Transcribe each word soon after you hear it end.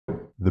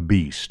The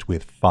Beast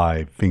with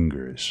 5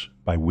 Fingers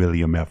by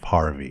William F.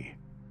 Harvey.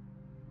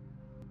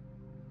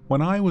 When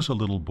I was a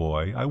little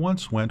boy, I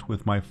once went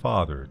with my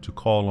father to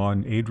call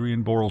on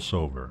Adrian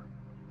Borlsover.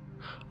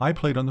 I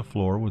played on the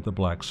floor with the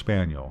black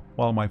spaniel,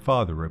 while my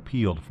father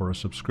appealed for a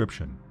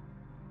subscription.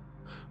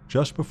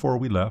 Just before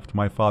we left,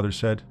 my father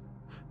said,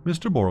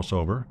 "Mr.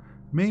 Borlsover,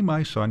 may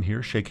my son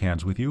here shake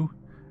hands with you?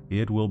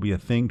 It will be a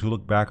thing to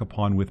look back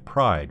upon with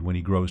pride when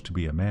he grows to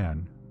be a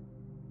man."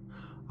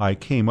 I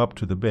came up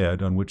to the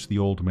bed on which the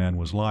old man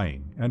was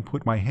lying, and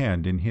put my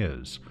hand in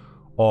his,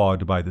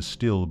 awed by the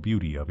still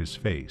beauty of his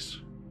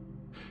face.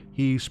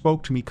 He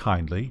spoke to me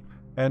kindly,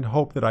 and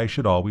hoped that I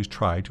should always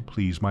try to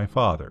please my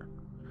father.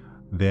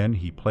 Then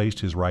he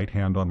placed his right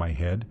hand on my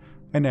head,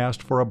 and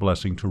asked for a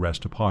blessing to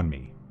rest upon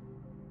me.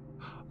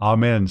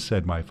 "Amen,"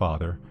 said my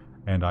father,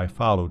 and I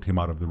followed him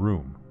out of the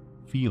room,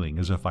 feeling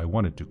as if I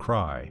wanted to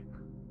cry.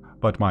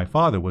 But my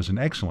father was in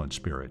excellent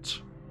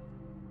spirits.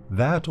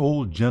 "That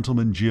old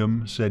gentleman,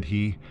 Jim," said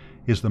he,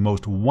 "is the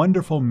most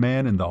wonderful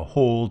man in the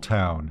whole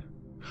town.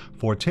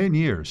 For 10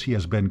 years he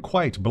has been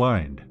quite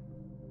blind."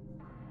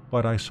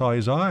 "But I saw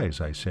his eyes,"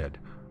 I said.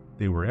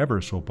 "They were ever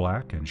so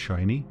black and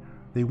shiny.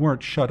 They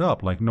weren't shut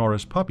up like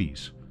Nora's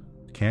puppies.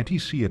 Can't he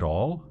see at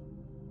all?"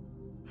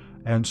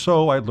 And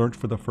so I learnt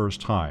for the first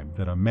time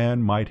that a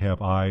man might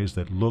have eyes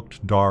that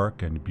looked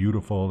dark and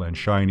beautiful and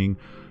shining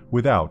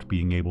without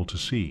being able to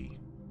see.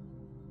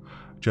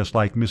 "Just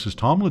like Mrs.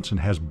 Tomlinson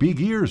has big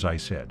ears," I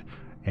said,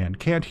 "and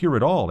can't hear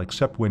at all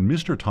except when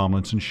Mr.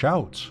 Tomlinson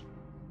shouts."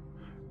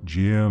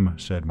 "Jim,"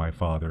 said my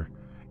father,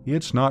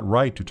 "it's not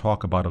right to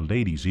talk about a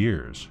lady's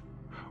ears.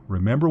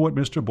 Remember what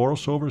Mr.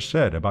 Borlsover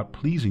said about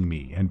pleasing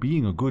me and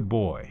being a good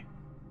boy."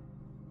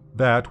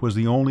 That was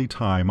the only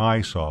time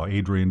I saw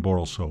Adrian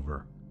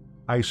Borlsover.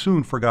 I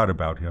soon forgot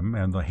about him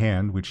and the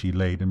hand which he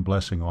laid in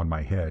blessing on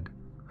my head.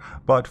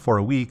 But for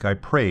a week I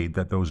prayed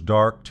that those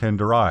dark,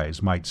 tender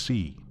eyes might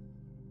see.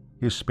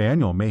 "His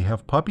spaniel may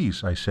have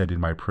puppies," I said in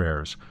my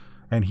prayers,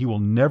 "and he will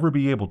never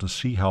be able to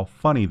see how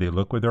funny they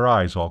look with their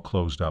eyes all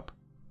closed up.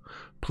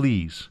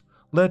 Please,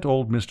 let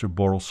old Mr.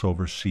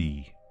 Borlsover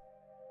see."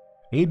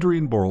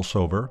 Adrian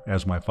Borlsover,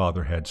 as my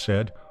father had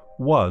said,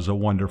 was a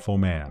wonderful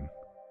man.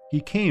 He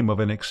came of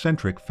an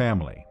eccentric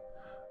family.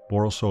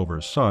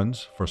 Borlsover's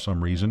sons, for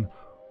some reason,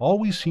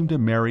 always seemed to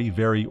marry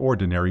very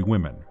ordinary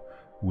women,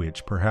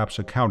 which perhaps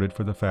accounted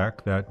for the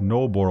fact that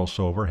no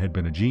Borlsover had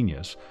been a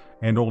genius,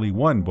 and only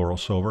one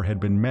Borlsover had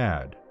been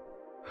mad.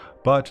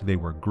 But they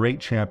were great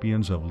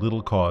champions of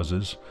little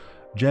causes,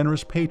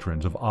 generous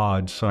patrons of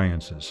odd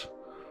sciences,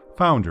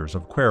 founders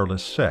of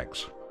querulous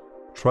sects,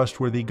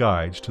 trustworthy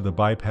guides to the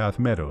bypath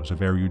meadows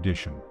of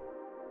erudition.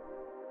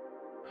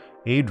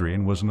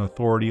 Adrian was an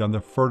authority on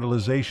the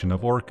fertilization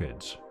of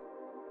orchids.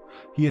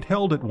 He had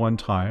held at one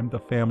time the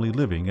family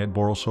living at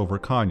Borlsover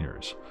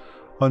Conyers,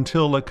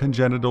 until a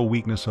congenital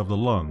weakness of the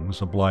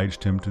lungs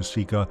obliged him to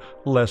seek a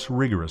less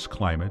rigorous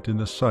climate in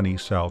the sunny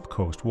South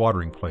Coast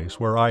watering place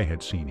where I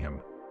had seen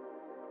him.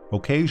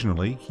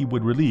 Occasionally he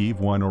would relieve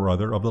one or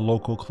other of the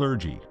local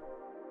clergy.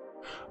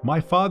 My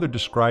father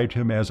described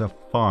him as a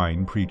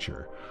fine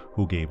preacher,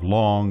 who gave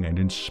long and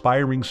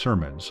inspiring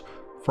sermons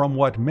from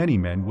what many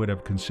men would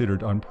have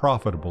considered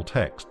unprofitable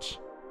texts.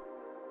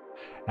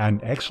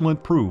 An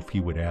excellent proof, he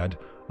would add,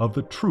 of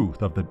the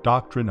truth of the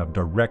doctrine of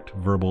direct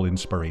verbal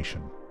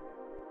inspiration.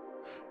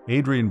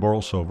 Adrian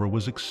Borlsover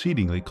was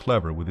exceedingly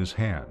clever with his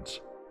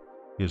hands.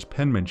 His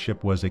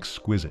penmanship was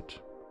exquisite.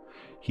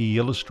 He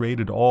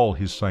illustrated all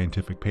his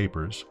scientific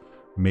papers,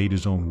 made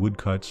his own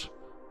woodcuts,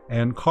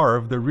 and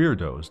carved the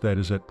reredos that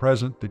is at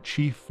present the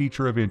chief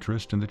feature of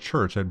interest in the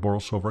church at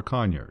Borlsover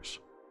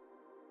Conyers.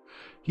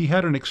 He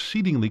had an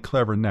exceedingly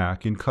clever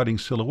knack in cutting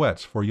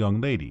silhouettes for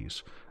young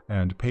ladies,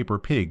 and paper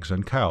pigs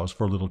and cows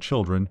for little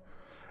children,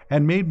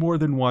 and made more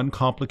than one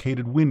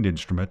complicated wind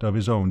instrument of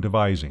his own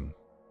devising.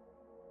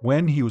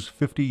 When he was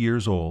 50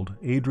 years old,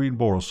 Adrian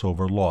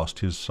Borlsover lost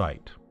his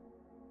sight.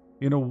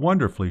 In a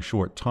wonderfully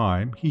short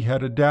time he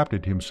had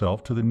adapted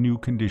himself to the new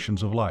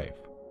conditions of life.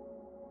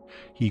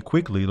 He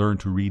quickly learned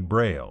to read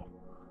Braille.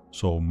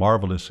 So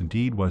marvelous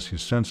indeed was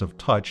his sense of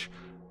touch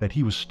that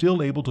he was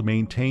still able to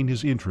maintain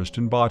his interest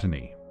in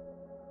botany.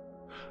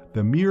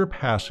 The mere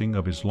passing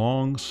of his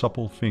long,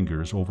 supple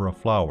fingers over a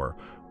flower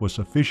was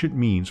sufficient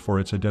means for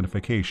its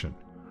identification,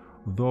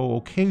 though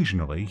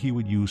occasionally he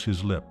would use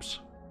his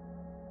lips.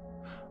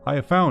 I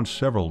have found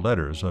several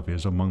letters of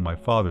his among my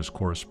father's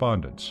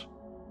correspondence.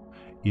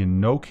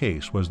 In no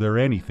case was there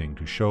anything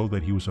to show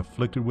that he was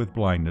afflicted with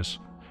blindness,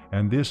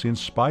 and this in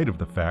spite of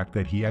the fact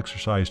that he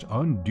exercised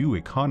undue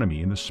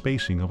economy in the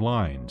spacing of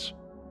lines.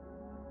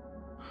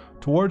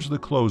 Towards the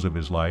close of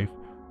his life,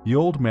 the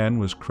old man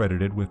was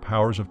credited with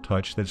powers of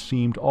touch that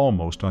seemed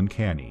almost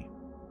uncanny.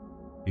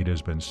 It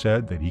has been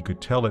said that he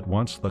could tell at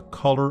once the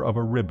color of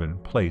a ribbon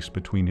placed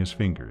between his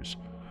fingers.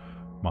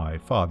 My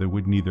father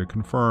would neither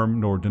confirm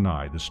nor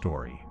deny the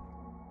story.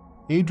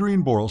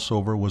 Adrian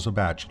Borlsover was a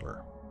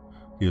bachelor.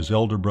 His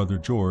elder brother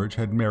George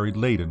had married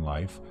late in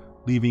life,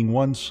 leaving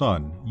one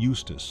son,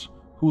 Eustace,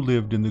 who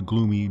lived in the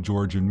gloomy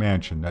Georgian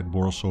mansion at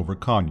Borlsover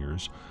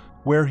Conyers,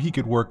 where he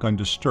could work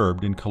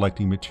undisturbed in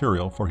collecting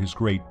material for his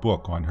great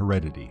book on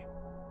heredity.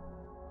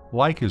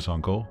 Like his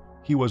uncle,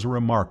 he was a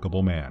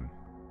remarkable man.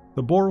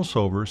 The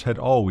Borlsovers had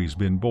always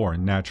been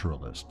born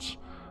naturalists,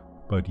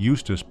 but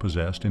Eustace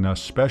possessed in a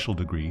special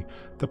degree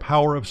the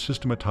power of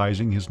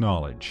systematizing his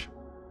knowledge.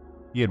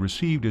 He had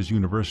received his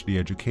university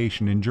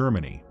education in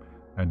Germany,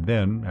 and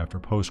then, after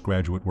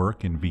postgraduate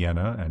work in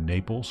Vienna and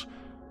Naples,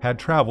 had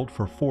traveled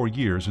for 4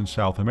 years in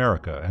South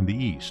America and the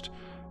East,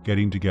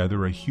 getting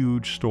together a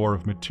huge store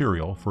of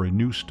material for a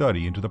new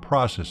study into the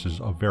processes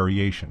of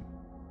variation.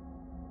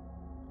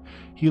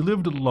 He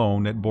lived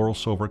alone at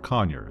Borlsover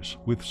Conyers,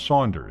 with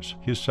Saunders,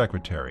 his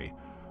secretary,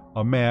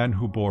 a man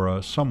who bore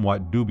a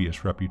somewhat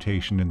dubious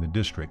reputation in the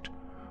district,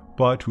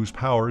 but whose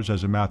powers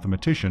as a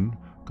mathematician,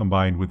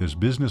 combined with his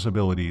business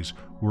abilities,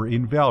 were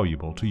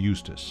invaluable to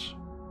Eustace.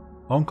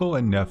 Uncle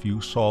and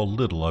nephew saw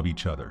little of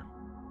each other.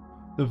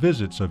 The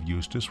visits of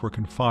Eustace were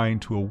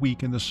confined to a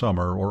week in the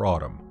summer or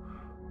autumn,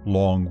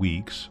 long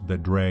weeks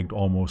that dragged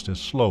almost as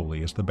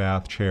slowly as the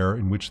bath chair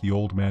in which the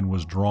old man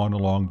was drawn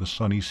along the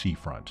sunny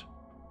seafront.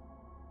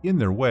 In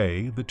their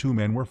way, the two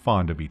men were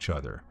fond of each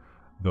other,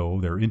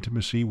 though their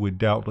intimacy would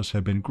doubtless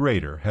have been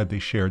greater had they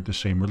shared the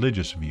same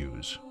religious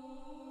views.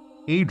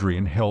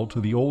 Adrian held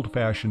to the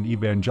old-fashioned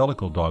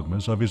evangelical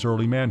dogmas of his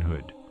early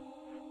manhood.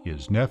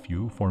 His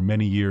nephew, for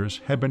many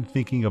years, had been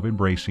thinking of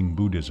embracing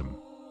Buddhism.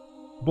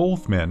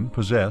 Both men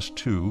possessed,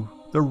 too,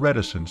 the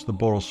reticence the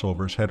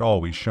Borlsovers had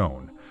always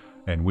shown,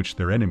 and which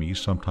their enemies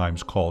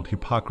sometimes called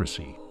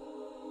hypocrisy.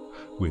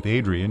 With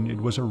Adrian, it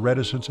was a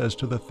reticence as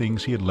to the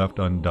things he had left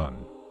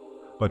undone.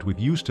 But with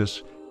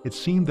Eustace, it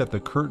seemed that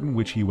the curtain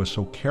which he was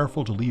so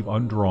careful to leave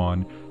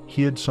undrawn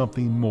hid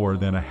something more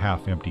than a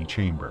half-empty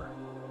chamber.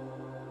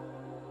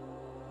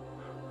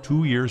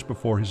 2 years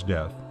before his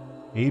death,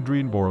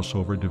 Adrian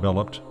Borlsover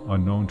developed,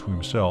 unknown to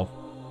himself,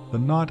 the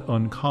not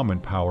uncommon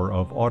power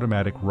of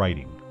automatic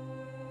writing.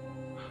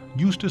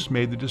 Eustace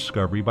made the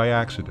discovery by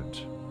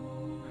accident.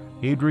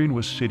 Adrian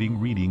was sitting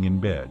reading in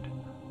bed,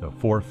 the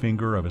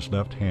forefinger of his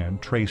left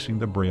hand tracing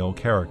the Braille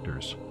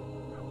characters,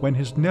 when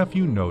his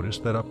nephew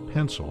noticed that a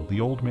pencil the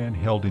old man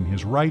held in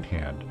his right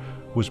hand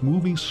was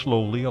moving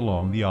slowly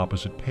along the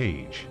opposite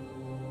page.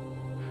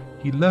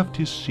 He left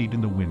his seat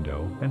in the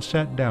window and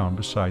sat down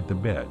beside the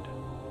bed.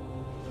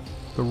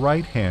 The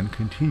right hand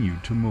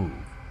continued to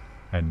move,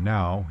 and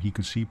now he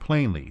could see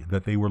plainly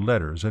that they were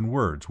letters and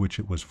words which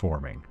it was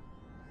forming.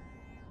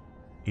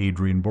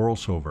 Adrian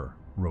Borlsover,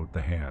 wrote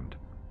the hand.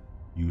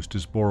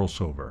 Eustace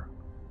Borlsover,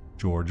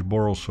 George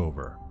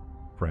Borlsover,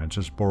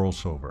 Francis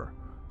Borlsover,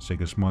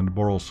 Sigismund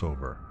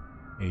Borlsover,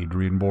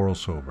 Adrian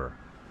Borlsover,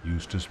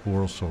 Eustace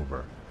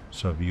Borlsover,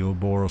 Saville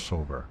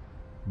Borlsover,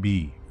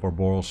 B for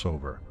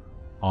Borlsover,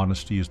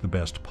 honesty is the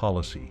best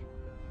policy,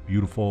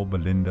 beautiful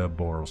Belinda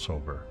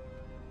Borlsover.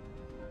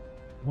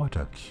 What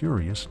a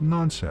curious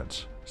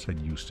nonsense,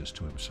 said Eustace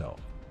to himself.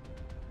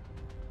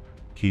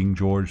 King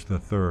George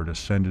III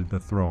ascended the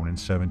throne in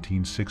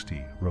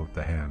 1760, wrote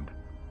the hand.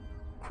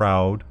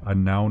 Crowd, a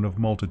noun of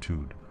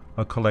multitude,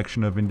 a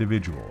collection of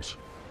individuals.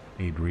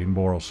 Adrian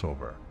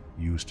Borlsover,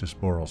 Eustace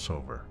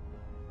Borlsover.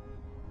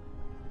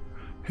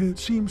 It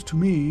seems to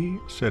me,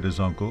 said his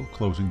uncle,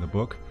 closing the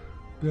book,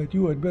 that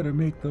you had better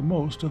make the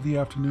most of the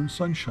afternoon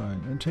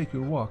sunshine and take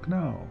your walk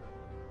now.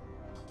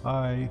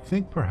 I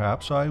think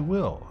perhaps I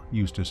will,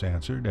 Eustace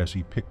answered as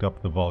he picked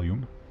up the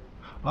volume.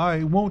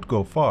 I won't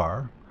go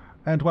far,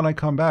 and when I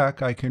come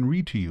back I can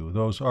read to you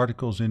those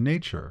articles in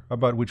Nature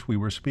about which we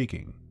were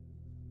speaking.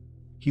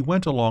 He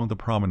went along the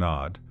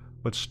promenade,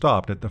 but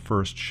stopped at the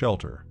first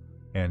shelter,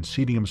 and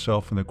seating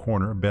himself in the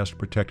corner best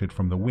protected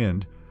from the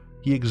wind,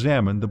 he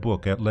examined the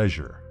book at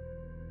leisure.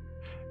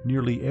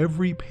 Nearly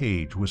every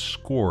page was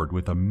scored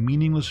with a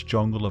meaningless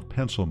jungle of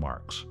pencil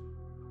marks,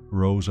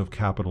 rows of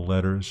capital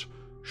letters,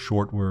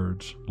 short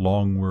words,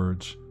 long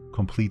words,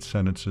 complete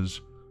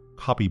sentences,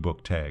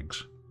 copybook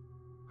tags.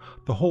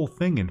 The whole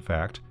thing, in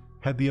fact,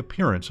 had the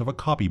appearance of a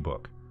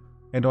copybook,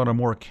 and on a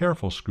more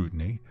careful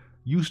scrutiny,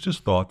 Eustace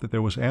thought that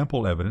there was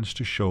ample evidence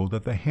to show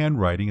that the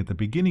handwriting at the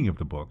beginning of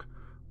the book,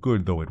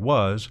 good though it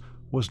was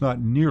not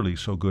nearly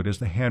so good as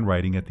the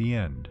handwriting at the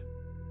end.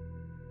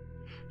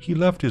 He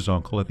left his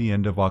uncle at the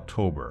end of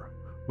October,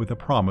 with a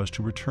promise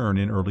to return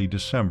in early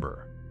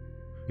December.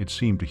 It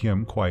seemed to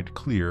him quite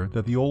clear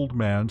that the old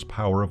man's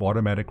power of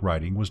automatic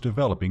writing was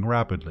developing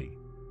rapidly,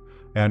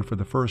 and for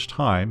the first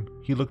time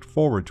he looked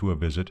forward to a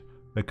visit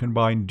that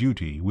combined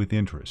duty with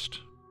interest.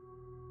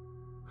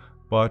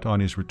 But on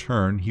his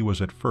return he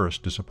was at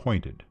first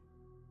disappointed.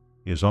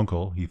 His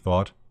uncle, he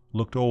thought,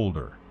 looked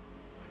older.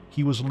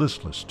 He was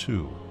listless,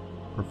 too,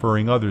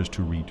 preferring others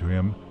to read to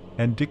him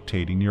and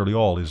dictating nearly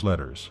all his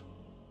letters.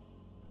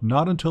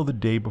 Not until the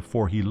day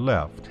before he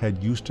left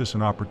had Eustace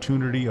an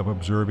opportunity of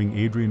observing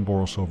Adrian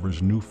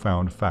Borlsover's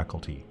newfound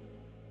faculty.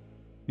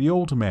 The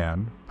old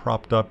man,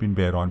 propped up in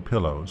bed on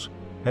pillows,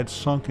 had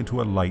sunk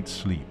into a light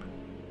sleep.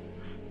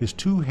 His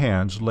two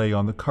hands lay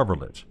on the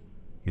coverlet,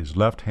 his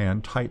left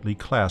hand tightly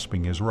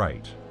clasping his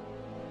right.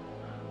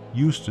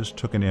 Eustace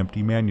took an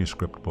empty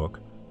manuscript book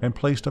and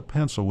placed a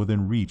pencil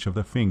within reach of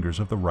the fingers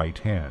of the right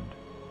hand.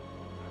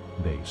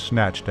 They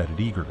snatched at it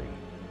eagerly,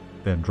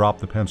 then dropped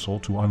the pencil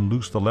to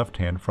unloose the left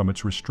hand from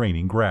its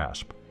restraining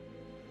grasp.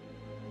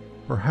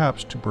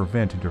 "Perhaps to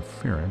prevent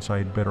interference I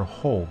had better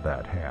hold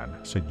that hand,"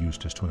 said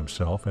Eustace to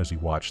himself as he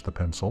watched the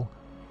pencil.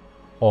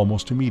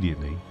 Almost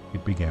immediately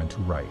it began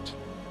to write.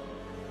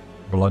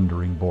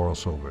 "Blundering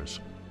Borlsovers,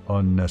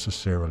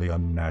 unnecessarily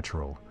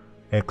unnatural,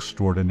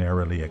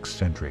 extraordinarily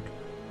eccentric,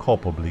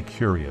 culpably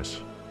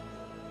curious."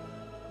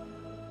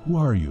 "Who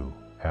are you?"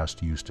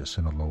 asked Eustace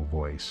in a low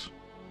voice.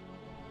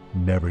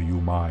 "Never you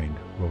mind,"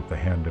 wrote the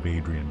hand of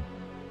Adrian.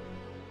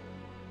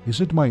 "Is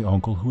it my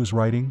uncle who is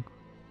writing?"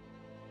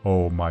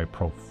 "Oh, my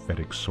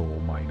prophetic soul,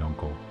 mine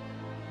uncle."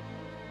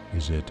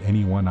 "Is it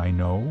anyone I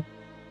know?"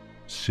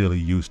 "Silly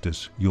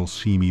Eustace, you'll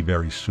see me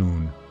very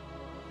soon."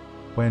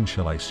 "When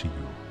shall I see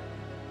you?"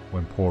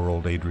 "When poor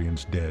old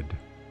Adrian's dead."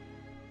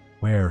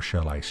 "Where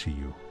shall I see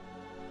you?"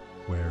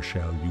 "Where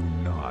shall you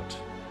not?"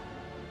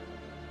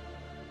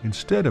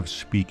 Instead of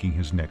speaking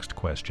his next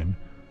question,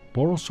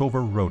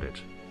 Borlsover wrote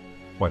it.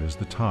 "What is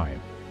the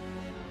time?"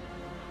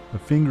 The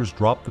fingers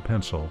dropped the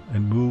pencil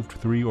and moved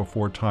 3 or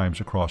 4 times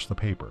across the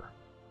paper.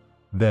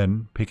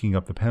 Then, picking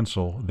up the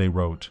pencil, they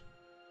wrote,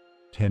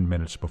 10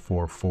 minutes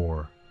before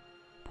 4.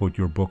 Put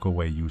your book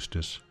away,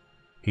 Eustace.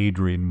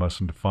 Adrian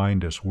mustn't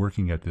find us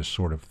working at this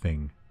sort of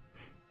thing.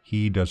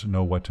 He doesn't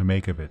know what to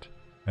make of it,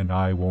 and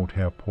I won't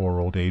have poor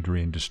old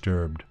Adrian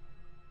disturbed.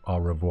 Au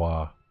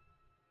revoir."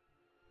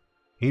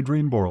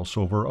 Adrian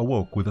Borlsover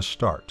awoke with a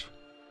start.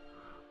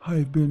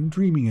 "I've been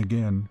dreaming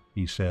again,"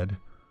 he said.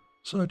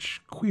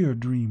 "Such queer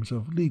dreams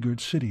of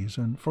leaguered cities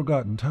and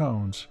forgotten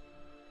towns.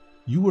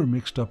 You were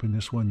mixed up in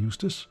this one,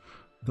 Eustace,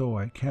 though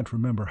I can't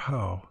remember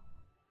how.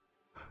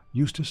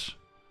 Eustace,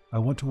 I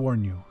want to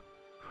warn you.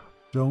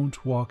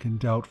 Don't walk in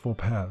doubtful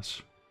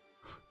paths.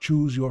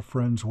 Choose your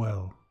friends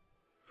well.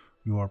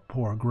 Your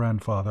poor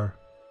grandfather—"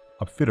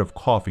 A fit of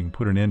coughing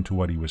put an end to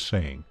what he was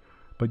saying,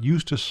 but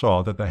Eustace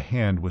saw that the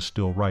hand was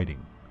still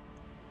writing.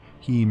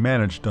 He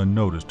managed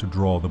unnoticed to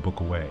draw the book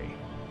away.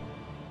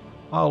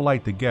 "I'll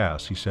light the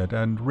gas," he said,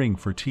 "and ring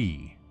for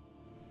tea."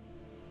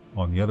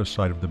 On the other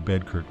side of the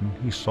bed curtain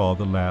he saw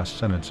the last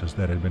sentences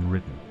that had been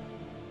written.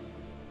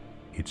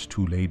 "It's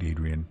too late,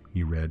 Adrian,"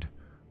 he read.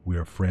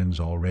 "We're friends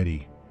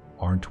already,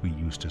 aren't we,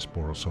 Eustace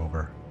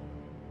Borlsover?"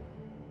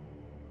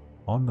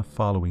 On the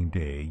following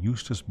day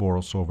Eustace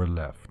Borlsover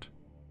left.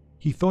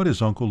 He thought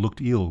his uncle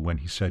looked ill when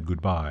he said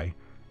goodbye,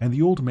 and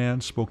the old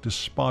man spoke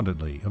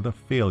despondently of the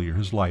failure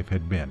his life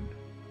had been.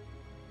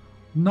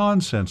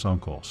 "Nonsense,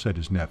 uncle," said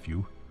his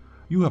nephew.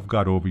 "You have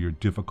got over your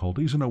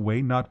difficulties in a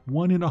way not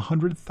 1 in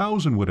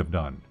 100,000 would have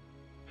done.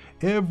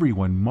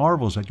 Everyone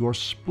marvels at your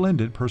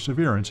splendid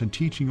perseverance in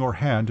teaching your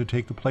hand to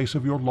take the place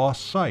of your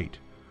lost sight.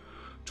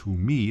 To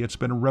me it's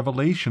been a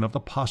revelation of the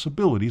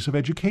possibilities of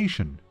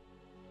education."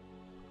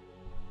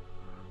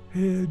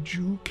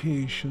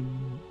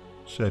 "Education,"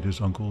 said his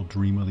uncle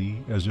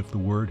dreamily, as if the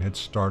word had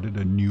started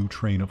a new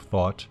train of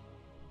thought.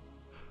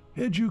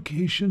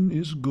 "Education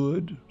is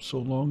good, so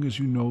long as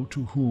you know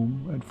to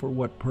whom and for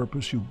what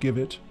purpose you give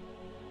it.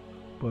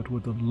 But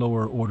with the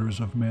lower orders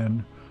of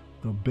men,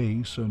 the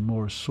base and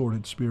more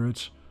sordid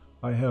spirits,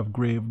 I have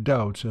grave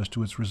doubts as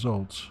to its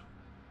results.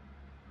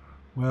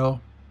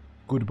 Well,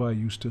 goodbye,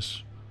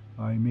 Eustace.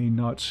 I may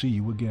not see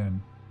you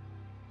again.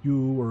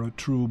 You are a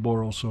true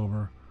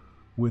Borlsover,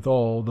 with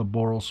all the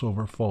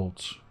Borlsover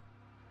faults.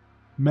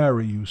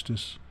 Marry,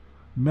 Eustace.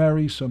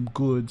 Marry some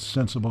good,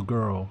 sensible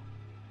girl.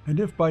 And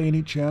if by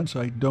any chance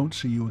I don't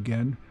see you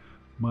again,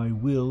 my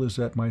will is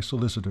at my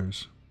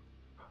solicitor's.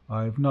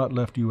 I've not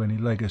left you any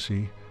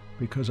legacy,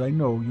 because I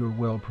know you're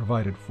well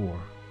provided for,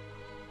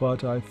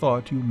 but I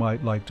thought you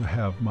might like to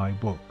have my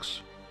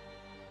books.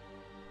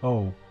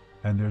 Oh,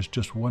 and there's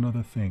just one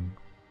other thing.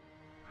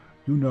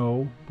 You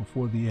know,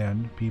 before the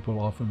end, people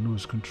often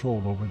lose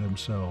control over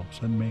themselves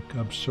and make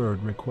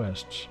absurd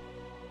requests.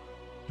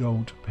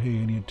 Don't pay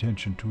any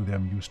attention to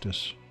them,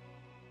 Eustace.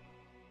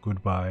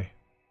 Goodbye."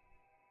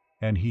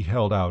 And he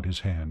held out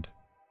his hand.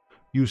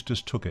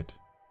 Eustace took it.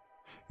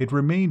 It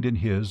remained in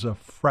his a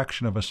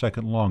fraction of a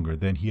second longer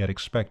than he had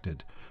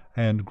expected,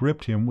 and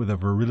gripped him with a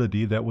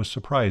virility that was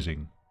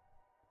surprising.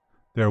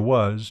 There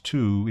was,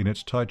 too, in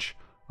its touch,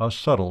 a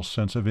subtle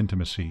sense of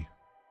intimacy.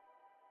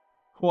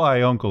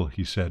 "Why, uncle,"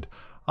 he said,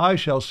 "I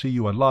shall see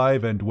you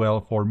alive and well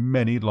for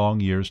many long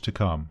years to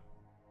come."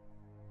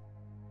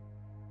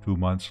 2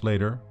 months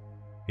later,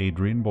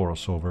 Adrian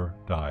Borlsover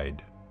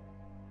died.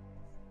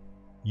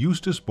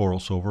 Eustace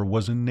Borlsover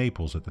was in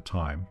Naples at the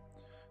time.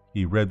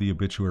 He read the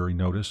obituary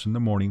notice in the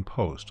Morning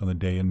Post on the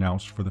day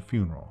announced for the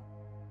funeral.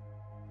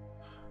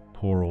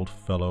 "Poor old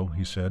fellow,"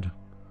 he said.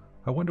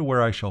 "I wonder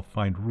where I shall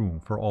find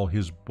room for all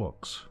his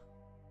books."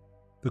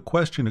 The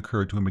question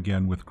occurred to him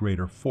again with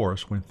greater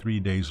force when 3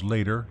 days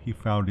later he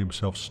found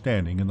himself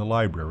standing in the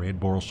library at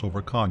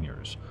Borlsover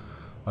Conyers,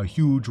 a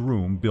huge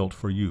room built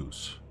for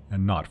use,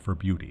 and not for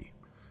beauty,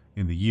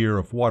 in the year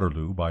of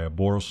Waterloo by a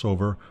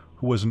Borlsover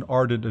who was an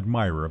ardent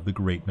admirer of the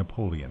great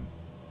Napoleon.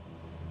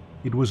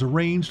 It was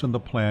arranged on the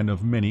plan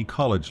of many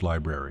college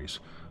libraries,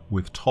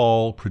 with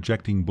tall,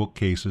 projecting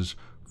bookcases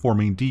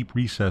forming deep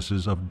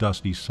recesses of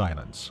dusty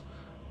silence,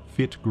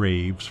 fit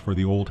graves for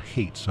the old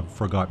hates of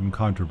forgotten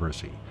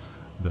controversy,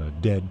 the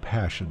dead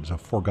passions of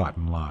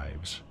forgotten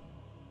lives.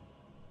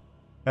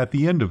 At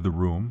the end of the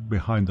room,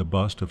 behind the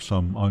bust of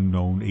some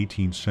unknown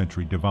 18th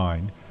century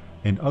divine,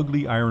 an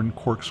ugly iron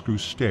corkscrew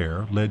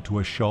stair led to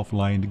a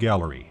shelf-lined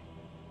gallery.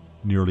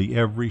 Nearly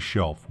every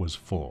shelf was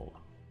full.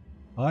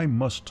 "I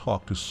must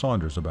talk to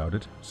Saunders about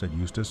it," said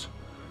Eustace.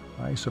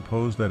 "I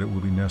suppose that it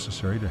will be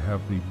necessary to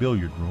have the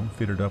billiard room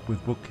fitted up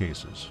with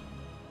bookcases."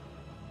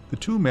 The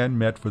two men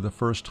met for the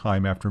first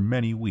time after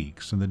many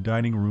weeks in the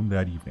dining room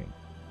that evening.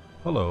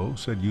 "Hello,"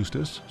 said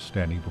Eustace,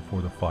 standing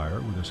before the fire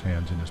with his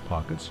hands in his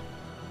pockets.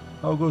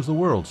 "How goes the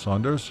world,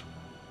 Saunders?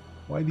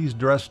 Why these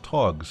dress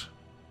togs?"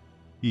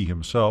 He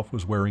himself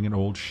was wearing an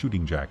old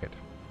shooting jacket.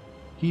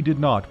 He did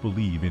not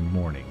believe in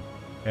mourning,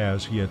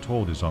 as he had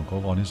told his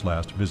uncle on his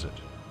last visit,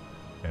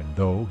 and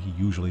though he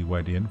usually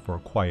went in for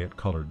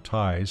quiet-colored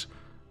ties,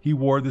 he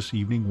wore this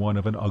evening one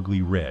of an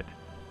ugly red,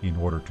 in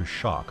order to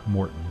shock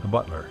Morton the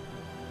butler,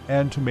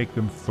 and to make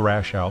them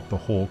thrash out the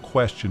whole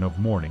question of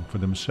mourning for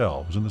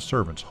themselves in the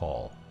servants'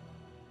 hall.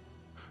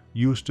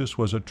 Eustace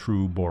was a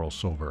true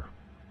Borlsover.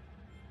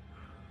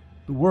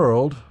 "The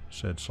world,"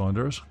 said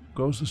Saunders,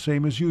 "goes the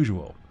same as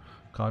usual,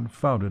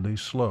 confoundedly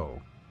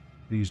slow.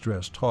 These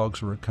dress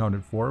togs are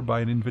accounted for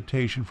by an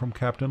invitation from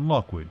Captain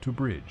Lockwood to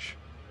bridge."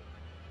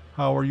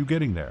 "How are you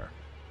getting there?"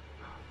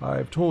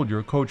 "I've told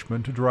your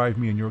coachman to drive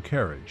me in your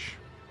carriage.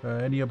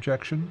 Any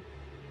objection?"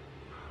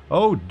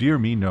 "Oh, dear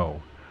me,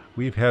 no.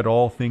 We've had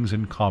all things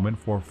in common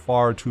for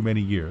far too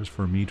many years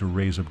for me to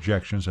raise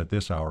objections at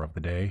this hour of the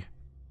day."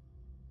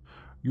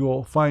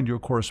 "You'll find your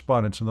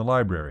correspondence in the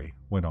library,"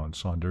 went on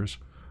Saunders.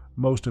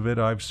 "Most of it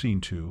I've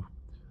seen to.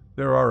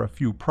 There are a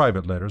few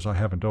private letters I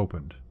haven't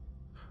opened.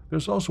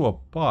 There's also a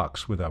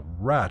box with a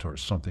rat or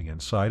something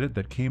inside it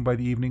that came by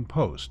the evening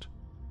post.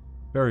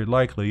 Very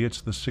likely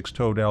it's the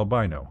six-toed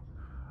albino.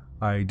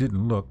 I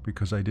didn't look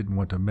because I didn't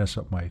want to mess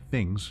up my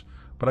things,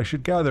 but I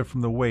should gather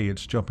from the way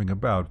it's jumping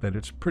about that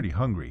it's pretty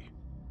hungry."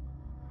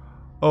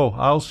 "Oh,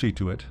 I'll see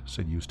to it,"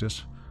 said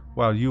Eustace,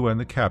 "while you and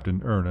the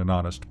captain earn an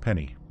honest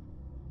penny."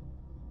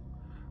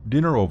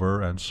 Dinner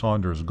over and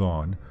Saunders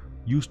gone,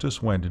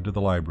 Eustace went into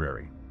the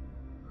library.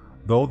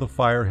 Though the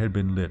fire had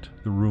been lit,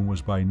 the room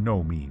was by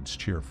no means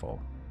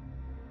cheerful.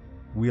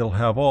 "We'll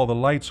have all the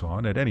lights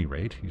on, at any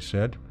rate," he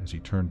said, as he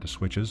turned the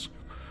switches.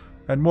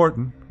 "And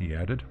Morton," he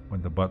added,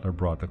 when the butler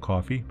brought the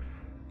coffee,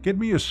 "get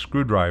me a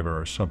screwdriver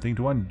or something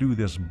to undo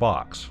this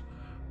box.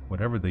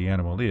 Whatever the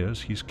animal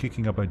is, he's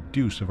kicking up a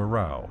deuce of a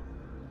row.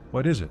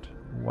 What is it?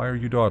 Why are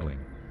you dawdling?"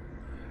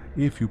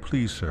 "If you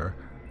please, sir,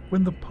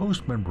 when the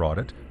postman brought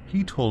it,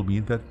 he told me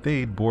that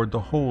they'd bored the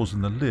holes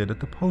in the lid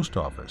at the post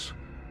office.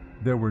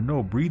 There were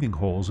no breathing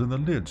holes in the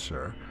lid,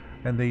 sir,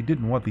 and they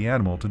didn't want the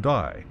animal to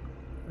die.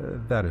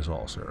 That is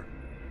all, sir."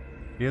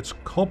 "It's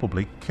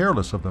culpably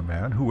careless of the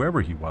man,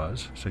 whoever he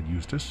was," said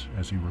Eustace,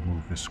 as he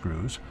removed the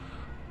screws.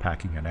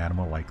 "Packing an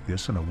animal like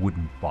this in a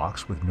wooden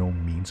box with no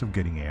means of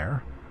getting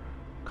air.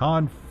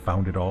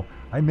 Confound it all,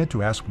 I meant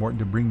to ask Morton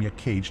to bring me a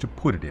cage to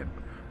put it in.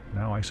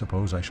 Now I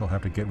suppose I shall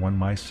have to get one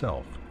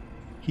myself."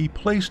 He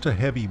placed a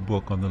heavy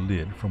book on the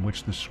lid from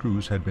which the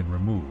screws had been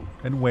removed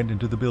and went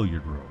into the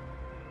billiard room.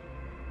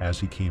 As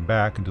he came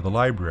back into the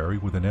library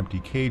with an empty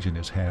cage in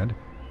his hand,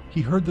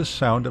 he heard the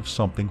sound of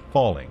something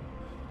falling,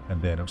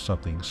 and then of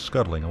something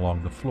scuttling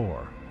along the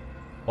floor.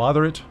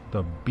 "Bother it,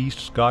 the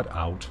beast's got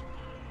out.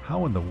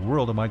 How in the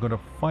world am I going to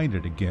find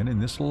it again in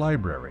this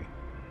library?"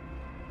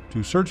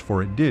 To search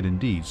for it did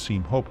indeed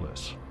seem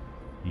hopeless.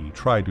 He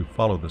tried to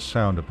follow the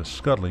sound of the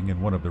scuttling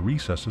in one of the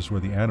recesses where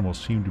the animal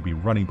seemed to be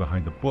running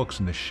behind the books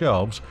and the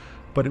shelves,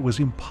 but it was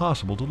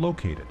impossible to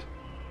locate it.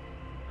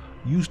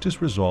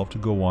 Eustace resolved to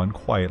go on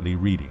quietly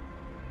reading.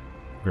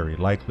 Very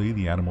likely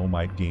the animal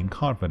might gain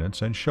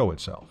confidence and show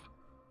itself.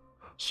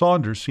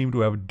 Saunders seemed to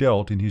have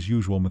dealt in his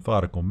usual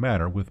methodical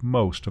manner with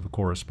most of the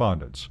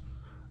correspondence.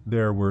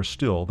 There were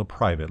still the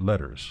private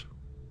letters.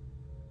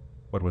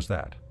 What was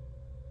that?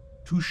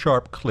 Two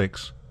sharp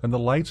clicks, and the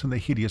lights in the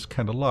hideous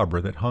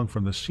candelabra that hung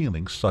from the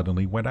ceiling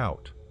suddenly went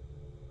out.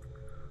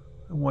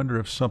 "I wonder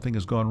if something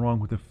has gone wrong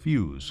with the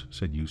fuse,"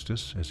 said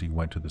Eustace as he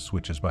went to the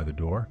switches by the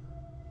door.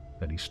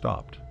 Then he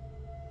stopped.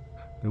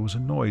 There was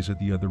a noise at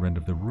the other end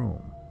of the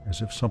room,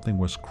 as if something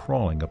was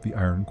crawling up the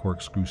iron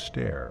corkscrew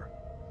stair.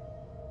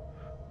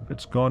 "If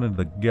it's gone into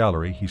the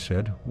gallery," he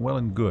said, "well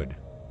and good."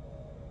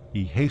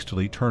 He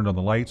hastily turned on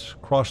the lights,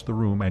 crossed the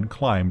room, and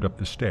climbed up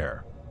the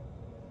stair.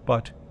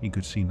 But he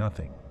could see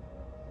nothing.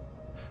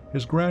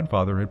 His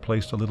grandfather had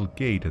placed a little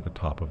gate at the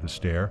top of the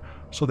stair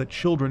so that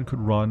children could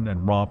run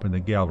and romp in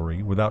the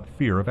gallery without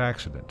fear of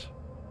accident.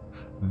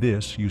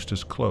 This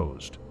Eustace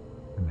closed,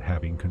 and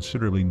having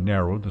considerably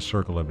narrowed the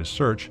circle of his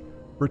search,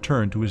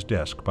 returned to his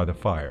desk by the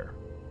fire.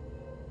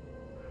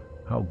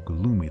 How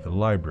gloomy the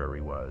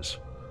library was!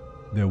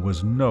 There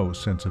was no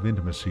sense of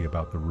intimacy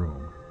about the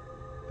room.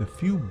 The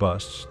few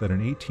busts that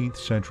an 18th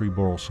century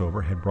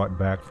Borlsover had brought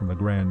back from the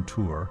grand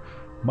tour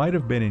might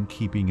have been in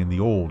keeping in the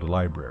old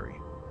library.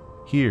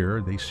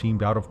 Here they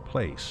seemed out of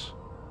place.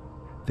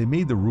 They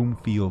made the room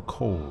feel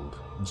cold,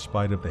 in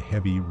spite of the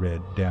heavy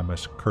red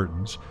damask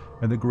curtains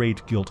and the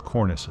great gilt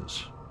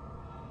cornices.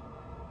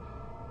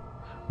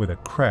 With a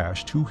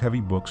crash, 2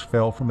 heavy books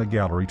fell from the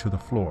gallery to the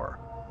floor.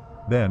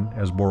 Then,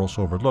 as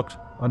Borlsover looked,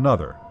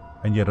 another,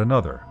 and yet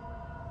another.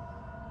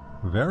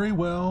 "Very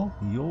well,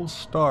 you'll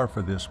starve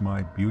for this,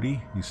 my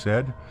beauty," he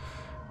said.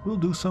 "We'll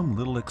do some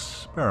little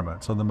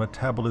experiments on the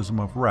metabolism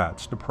of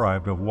rats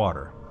deprived of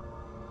water.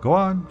 Go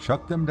on,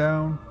 chuck them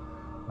down.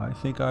 I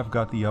think I've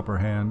got the upper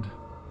hand."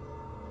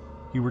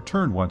 He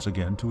returned once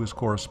again to his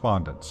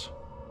correspondence.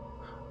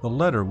 The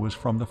letter was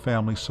from the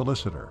family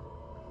solicitor.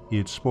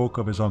 It spoke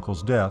of his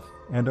uncle's death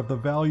and of the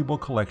valuable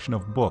collection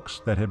of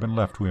books that had been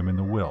left to him in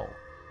the will.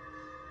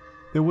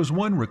 "There was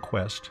one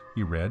request,"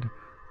 he read,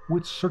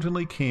 "which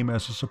certainly came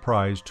as a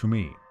surprise to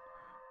me.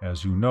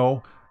 As you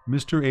know,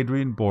 Mr.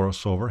 Adrian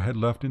Borlsover had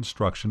left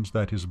instructions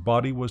that his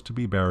body was to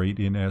be buried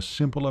in as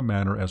simple a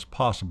manner as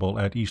possible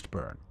at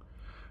Eastbourne.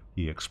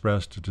 He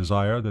expressed a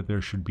desire that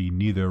there should be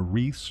neither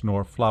wreaths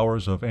nor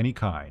flowers of any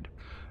kind,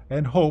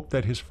 and hoped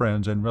that his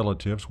friends and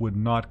relatives would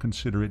not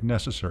consider it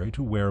necessary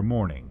to wear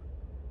mourning.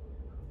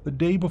 The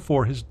day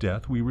before his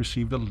death we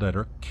received a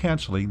letter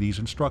cancelling these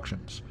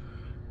instructions.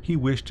 He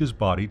wished his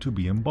body to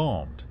be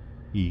embalmed.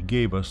 He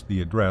gave us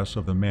the address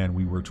of the man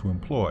we were to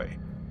employ,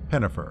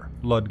 Pennifer,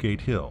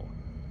 Ludgate Hill,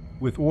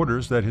 with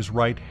orders that his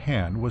right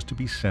hand was to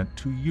be sent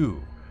to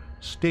you,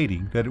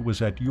 stating that it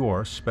was at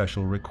your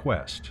special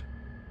request.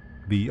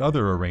 The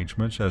other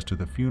arrangements as to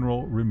the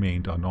funeral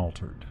remained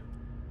unaltered."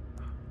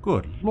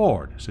 "Good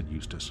Lord," said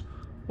Eustace,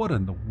 "what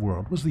in the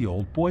world was the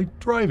old boy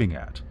driving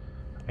at?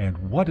 And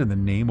what in the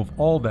name of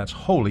all that's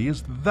holy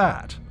is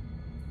that?"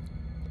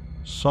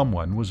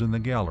 Someone was in the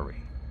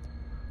gallery.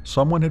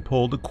 Someone had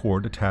pulled the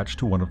cord attached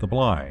to one of the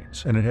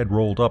blinds, and it had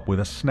rolled up with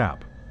a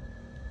snap.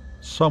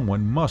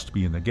 Someone must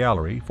be in the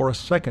gallery, for a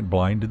second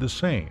blind did the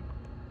same.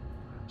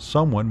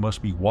 Someone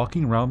must be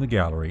walking round the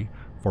gallery,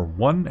 for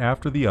one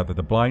after the other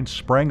the blinds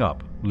sprang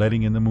up,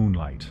 letting in the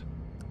moonlight.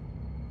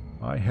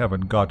 "I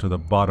haven't got to the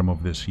bottom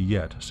of this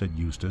yet," said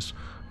Eustace,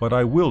 "but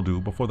I will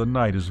do before the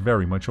night is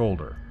very much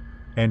older,"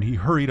 and he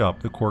hurried up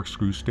the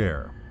corkscrew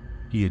stair.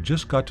 He had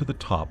just got to the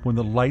top when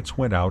the lights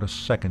went out a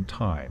second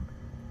time,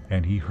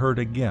 and he heard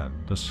again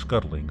the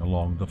scuttling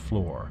along the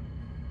floor.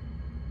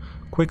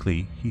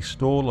 Quickly he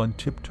stole on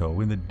tiptoe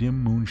in the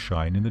dim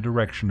moonshine in the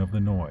direction of the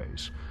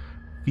noise,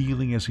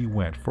 feeling as he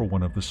went for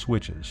one of the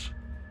switches.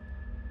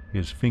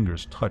 His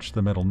fingers touched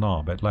the metal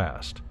knob at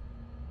last.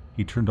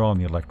 He turned on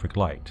the electric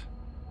light.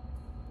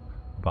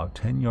 About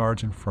 10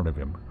 yards in front of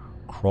him,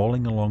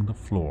 crawling along the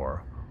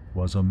floor,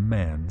 was a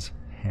man's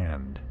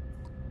hand.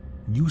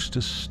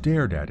 Eustace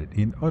stared at it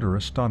in utter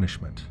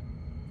astonishment.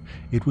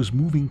 It was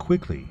moving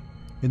quickly,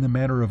 in the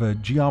manner of a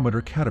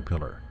geometer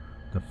caterpillar,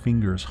 the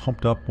fingers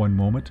humped up one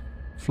moment,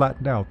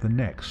 flattened out the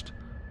next.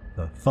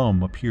 The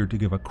thumb appeared to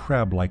give a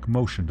crab-like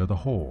motion to the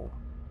whole.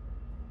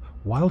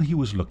 While he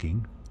was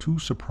looking, too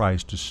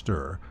surprised to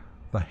stir,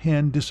 the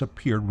hand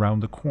disappeared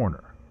round the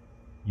corner.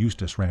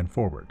 Eustace ran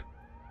forward.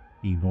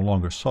 He no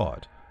longer saw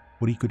it,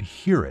 but he could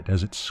hear it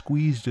as it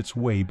squeezed its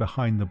way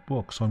behind the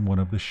books on one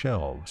of the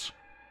shelves.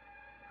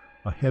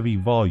 A heavy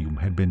volume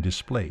had been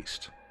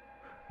displaced.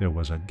 There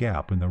was a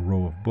gap in the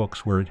row of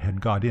books where it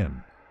had got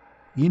in.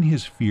 In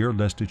his fear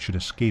lest it should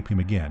escape him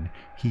again,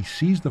 he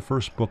seized the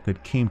first book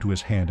that came to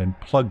his hand and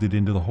plugged it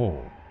into the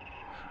hole.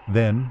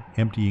 Then,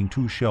 emptying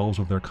 2 shelves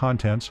of their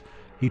contents,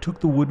 he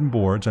took the wooden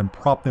boards and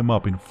propped them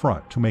up in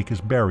front to make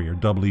his barrier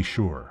doubly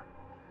sure.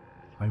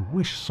 "I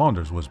wish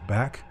Saunders was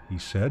back," he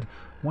said.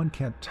 "One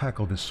can't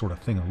tackle this sort of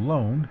thing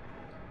alone."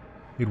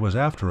 It was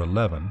after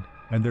 11,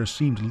 and there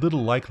seemed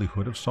little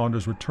likelihood of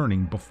Saunders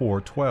returning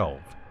before 12.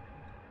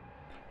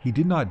 He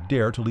did not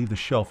dare to leave the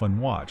shelf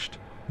unwatched,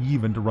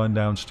 even to run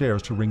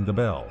downstairs to ring the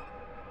bell.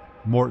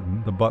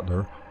 Morton, the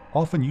butler,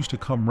 often used to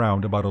come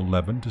round about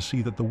 11 to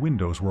see that the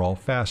windows were all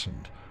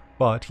fastened,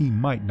 but he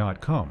might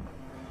not come.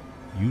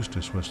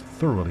 Eustace was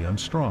thoroughly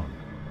unstrung.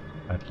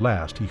 At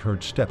last he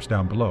heard steps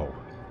down below.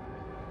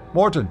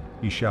 "Morton!"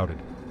 he shouted.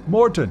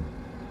 "Morton!"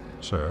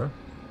 "Sir?"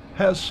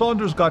 "Has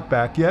Saunders got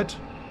back yet?"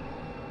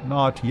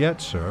 "Not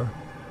yet, sir."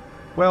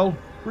 "Well,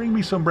 bring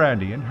me some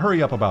brandy, and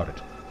hurry up about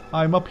it.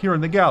 I'm up here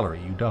in the gallery,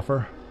 you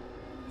duffer."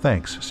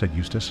 "Thanks," said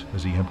Eustace,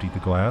 as he emptied the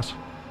glass.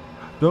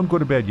 "Don't go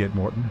to bed yet,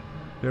 Morton.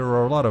 There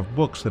are a lot of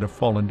books that have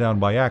fallen down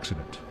by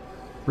accident.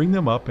 Bring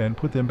them up and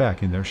put them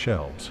back in their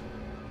shelves."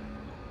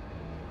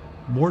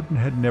 Morton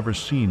had never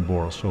seen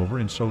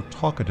Borlsover in so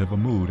talkative a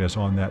mood as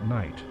on that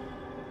night.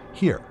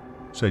 "Here,"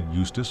 said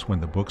Eustace when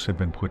the books had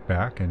been put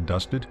back and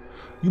dusted.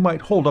 "You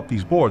might hold up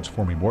these boards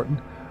for me,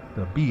 Morton.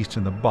 The beast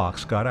in the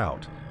box got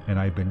out, and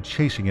I've been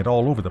chasing it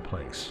all over the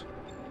place."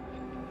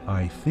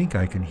 "I think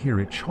I can hear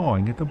it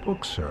chawing at the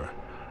books, sir.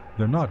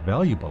 They're not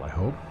valuable, I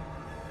hope."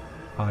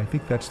 "I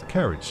think that's the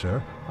carriage,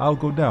 sir. I'll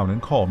go down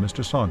and call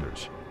Mr.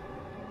 Saunders."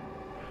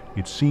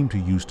 It seemed to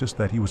Eustace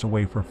that he was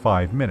away for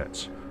 5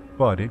 minutes,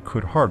 but it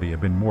could hardly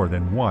have been more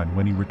than 1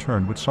 when he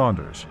returned with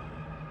Saunders.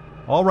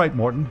 "All right,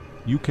 Morton,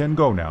 you can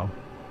go now.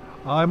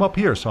 I'm up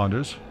here,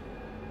 Saunders."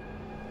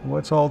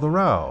 "What's all the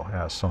row?"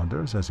 asked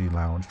Saunders as he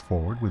lounged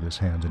forward with his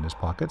hands in his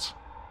pockets.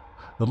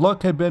 The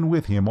luck had been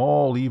with him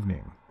all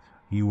evening.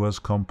 He was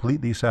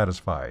completely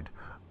satisfied,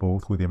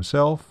 both with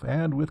himself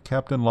and with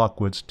Captain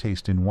Lockwood's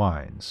taste in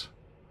wines.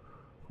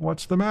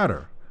 "What's the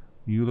matter?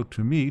 You look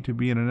to me to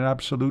be in an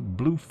absolute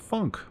blue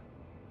funk."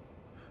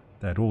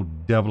 "That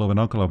old devil of an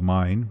uncle of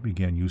mine,"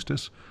 began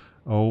Eustace.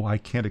 "Oh, I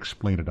can't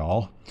explain it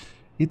all.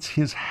 It's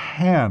his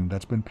hand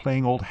that's been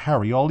playing old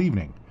Harry all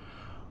evening.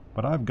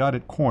 But I've got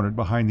it cornered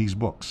behind these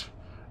books.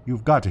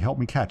 You've got to help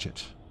me catch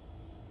it."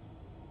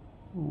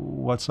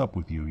 "What's up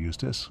with you,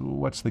 Eustace?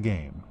 What's the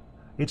game?"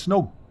 "It's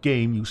no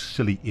game, you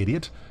silly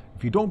idiot.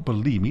 If you don't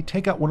believe me,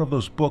 take out one of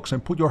those books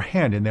and put your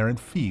hand in there and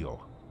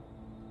feel."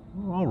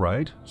 "All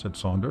right," said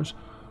Saunders,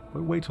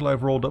 "but wait till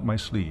I've rolled up my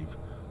sleeve.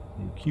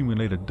 The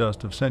accumulated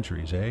dust of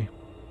centuries, eh?"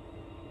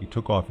 He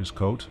took off his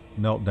coat,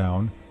 knelt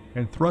down,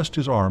 and thrust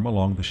his arm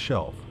along the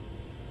shelf.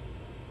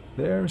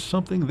 "There's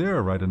something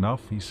there, right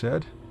enough," he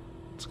said.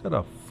 "It's got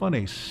a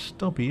funny,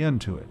 stumpy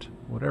end to it,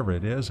 whatever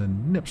it is,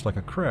 and nips like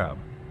a crab.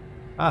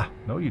 Ah,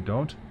 no you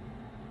don't."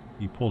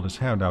 He pulled his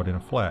hand out in a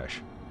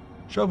flash.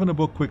 "Shove in a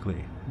book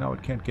quickly. Now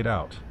it can't get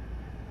out."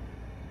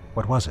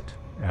 "What was it?"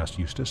 asked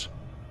Eustace.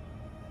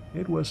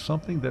 "It was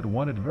something that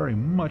wanted very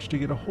much to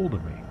get a hold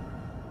of me.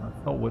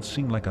 I felt what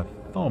seemed like a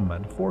thumb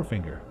and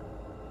forefinger.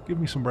 Give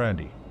me some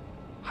brandy."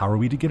 "How are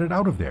we to get it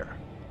out of there?"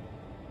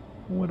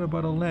 "What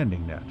about a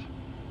landing net?"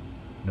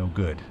 "No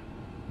good.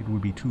 It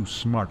would be too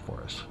smart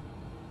for us.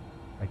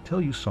 I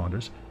tell you,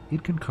 Saunders,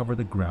 it can cover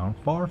the ground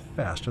far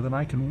faster than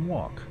I can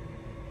walk.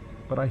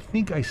 But I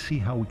think I see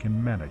how we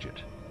can manage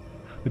it.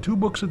 The two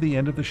books at the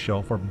end of the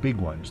shelf are big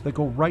ones that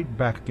go right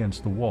back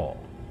against the wall.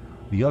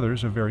 The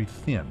others are very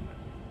thin.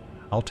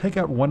 I'll take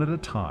out one at a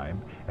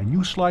time, and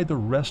you slide the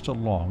rest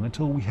along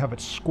until we have it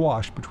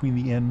squashed between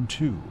the end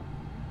two."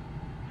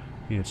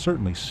 It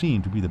certainly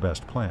seemed to be the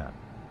best plan.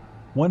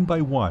 One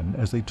by one,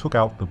 as they took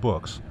out the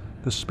books,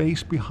 the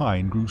space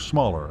behind grew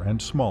smaller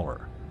and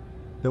smaller.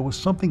 There was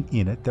something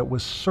in it that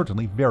was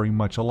certainly very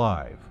much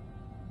alive.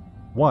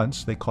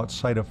 Once they caught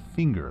sight of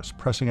fingers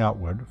pressing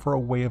outward for a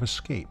way of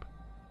escape.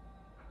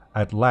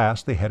 At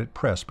last they had it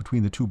pressed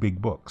between the two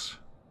big books.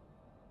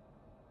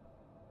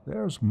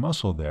 "There's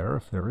muscle there,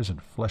 if there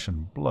isn't flesh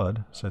and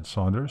blood," said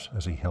Saunders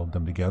as he held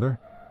them together.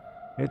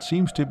 "It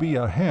seems to be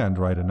a hand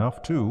right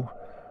enough, too.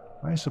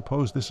 I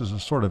suppose this is a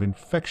sort of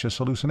infectious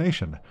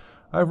hallucination.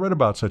 I've read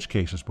about such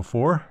cases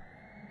before."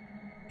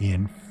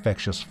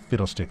 "Infectious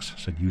fiddlesticks,"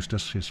 said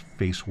Eustace, his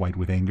face white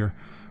with anger.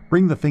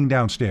 "Bring the thing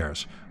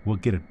downstairs. We'll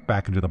get it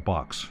back into the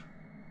box."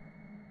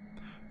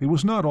 It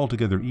was not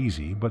altogether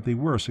easy, but they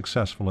were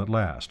successful at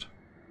last.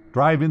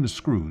 "Drive in the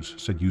screws,"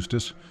 said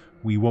Eustace.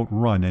 "We won't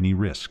run any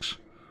risks.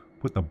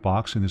 Put the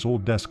box in this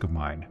old desk of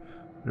mine.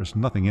 There's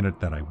nothing in it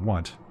that I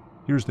want.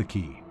 Here's the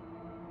key.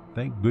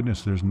 Thank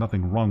goodness there's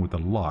nothing wrong with the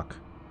lock."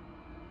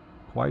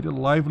 "Quite a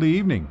lively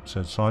evening,"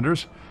 said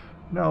Saunders.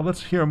 "Now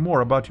let's hear more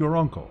about your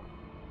uncle."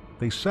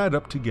 They sat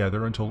up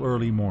together until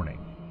early morning.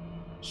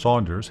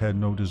 Saunders had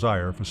no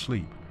desire for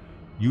sleep.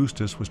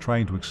 Eustace was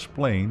trying to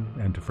explain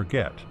and to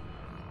forget,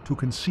 to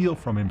conceal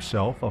from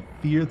himself a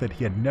fear that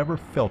he had never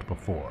felt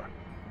before,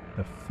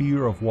 the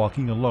fear of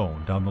walking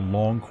alone down the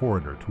long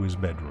corridor to his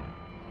bedroom.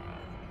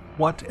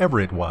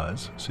 "Whatever it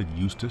was," said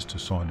Eustace to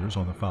Saunders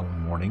on the following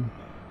morning,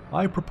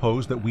 "I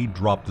propose that we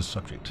drop the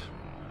subject.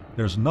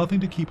 There's nothing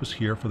to keep us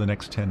here for the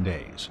next 10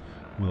 days.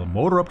 We'll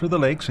motor up to the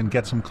lakes and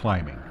get some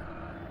climbing."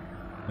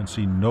 "And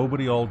see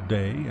nobody all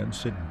day and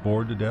sit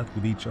bored to death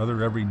with each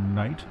other every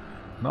night?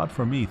 Not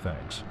for me,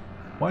 thanks.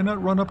 Why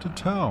not run up to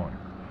town?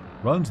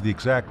 Run's the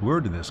exact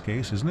word in this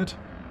case, isn't it?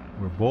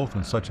 We're both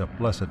in such a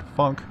blessed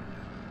funk.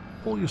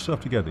 Pull yourself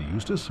together,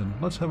 Eustace, and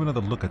let's have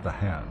another look at the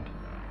hand."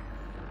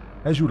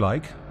 "As you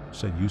like,"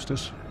 said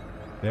Eustace.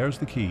 "There's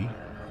the key."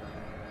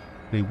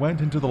 They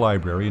went into the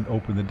library and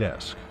opened the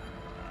desk.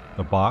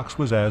 The box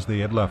was as they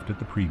had left it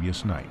the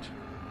previous night.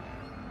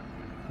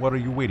 "What are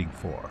you waiting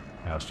for?"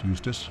 asked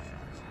Eustace.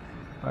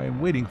 "I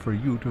am waiting for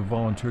you to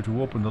volunteer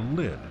to open the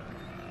lid.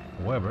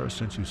 However,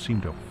 since you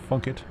seem to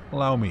funk it,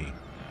 allow me.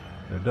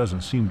 There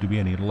doesn't seem to be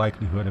any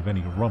likelihood of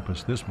any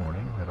rumpus this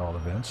morning, at all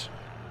events."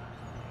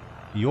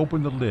 He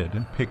opened the lid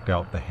and picked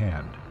out the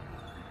hand.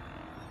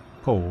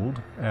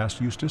 "Cold?"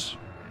 asked Eustace.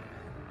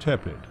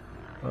 "Tepid.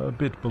 A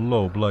bit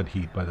below blood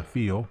heat by the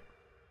feel.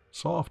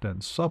 Soft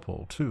and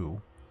supple,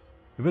 too.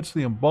 If it's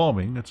the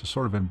embalming, it's a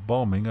sort of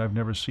embalming I've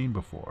never seen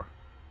before.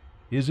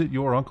 Is it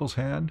your uncle's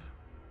hand?"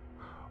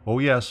 "Oh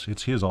yes,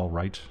 it's his all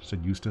right,"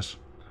 said Eustace.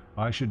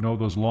 "I should know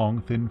those long,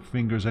 thin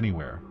fingers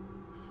anywhere.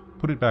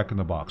 Put it back in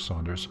the box,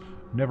 Saunders.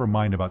 Never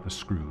mind about the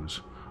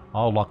screws.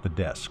 I'll lock the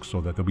desk so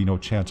that there'll be no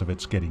chance of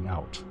its getting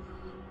out.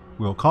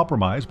 We'll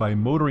compromise by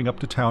motoring up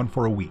to town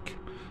for a week.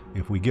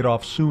 If we get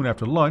off soon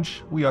after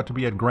lunch, we ought to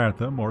be at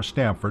Grantham or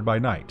Stamford by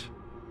night."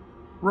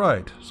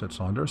 "Right," said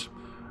Saunders.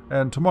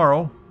 "And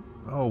tomorrow,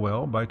 oh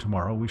well, by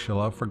tomorrow we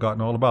shall have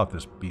forgotten all about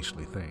this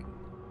beastly thing."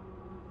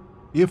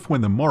 If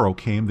when the morrow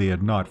came they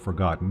had not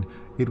forgotten,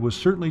 It was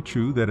certainly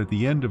true that at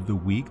the end of the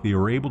week they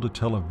were able to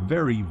tell a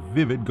very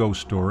vivid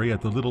ghost story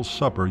at the little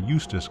supper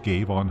Eustace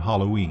gave on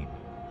Halloween.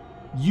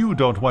 "You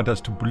don't want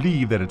us to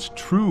believe that it's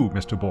true,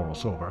 Mr.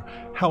 Borlsover.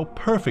 How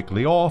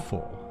perfectly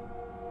awful."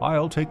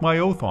 "I'll take my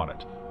oath on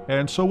it.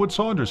 And so would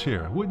Saunders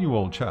here, wouldn't you,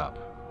 old chap?"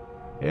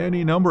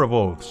 "Any number of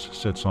oaths,"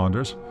 said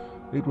Saunders.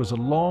 "It was a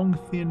long,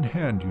 thin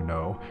hand, you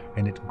know,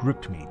 and it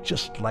gripped me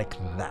just like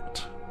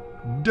that."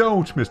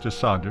 "Don't, Mr.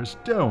 Saunders,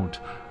 don't.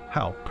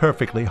 How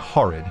perfectly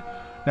horrid.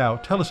 Now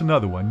tell us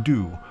another one,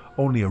 do.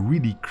 Only a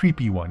really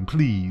creepy one,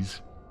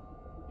 please."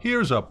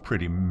 "Here's a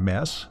pretty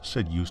mess,"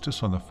 said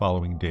Eustace on the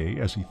following day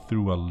as he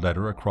threw a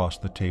letter across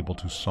the table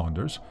to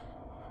Saunders.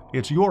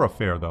 "It's your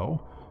affair,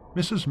 though.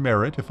 Mrs.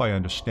 Merritt, if I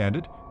understand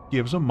it,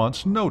 gives a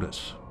month's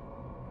notice."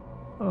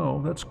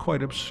 "Oh, that's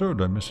quite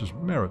absurd on Mrs.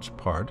 Merritt's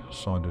part,"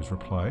 Saunders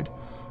replied.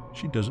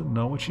 "She doesn't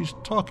know what she's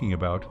talking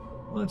about.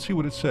 Let's see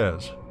what it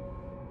says."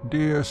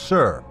 "Dear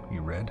Sir," he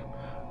read,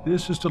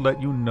 "this is to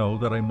let you know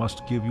that I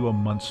must give you a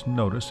month's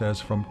notice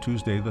as from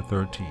Tuesday the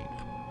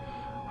 13th.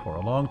 For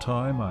a long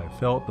time I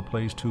felt the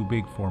place too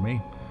big for me,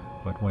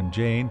 but when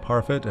Jane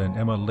Parfitt and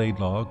Emma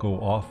Laidlaw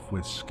go off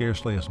with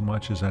scarcely as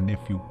much as an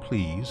if you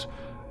please,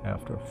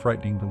 after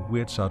frightening the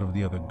wits out of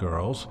the other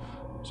girls,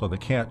 so they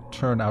can't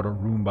turn out a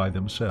room by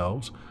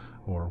themselves,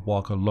 or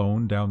walk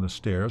alone down the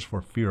stairs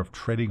for fear of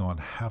treading on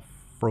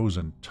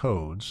half-frozen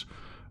toads,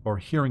 or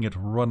hearing it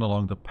run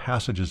along the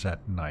passages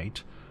at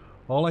night,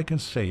 all I can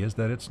say is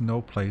that it's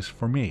no place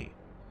for me.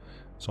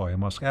 So I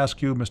must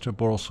ask you, Mr.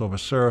 Borlsover,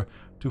 sir,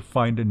 to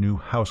find a new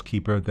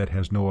housekeeper that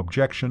has no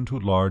objection to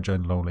large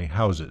and lonely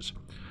houses,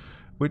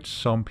 which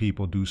some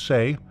people do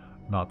say,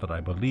 not that I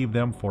believe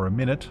them for a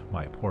minute,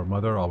 my poor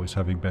mother always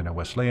having been a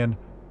Wesleyan,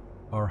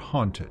 are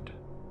haunted.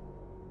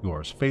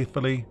 Yours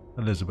faithfully,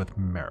 Elizabeth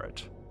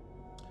Merritt.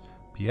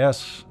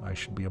 P.S. I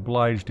should be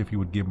obliged if you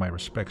would give my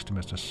respects to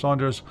Mr.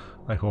 Saunders.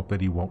 I hope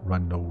that he won't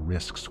run no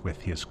risks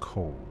with his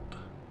cold."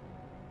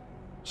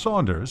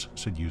 "Saunders,"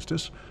 said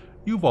Eustace,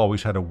 "you've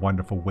always had a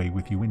wonderful way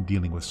with you in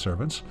dealing with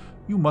servants.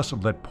 You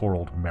mustn't let poor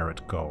old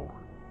Merritt go."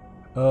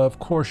 "Of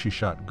course she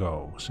shan't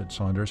go," said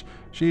Saunders.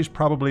 "She's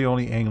probably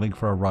only angling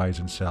for a rise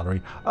in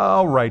salary.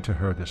 I'll write to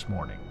her this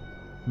morning."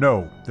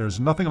 "No, there's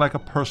nothing like a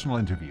personal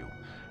interview.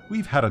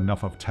 We've had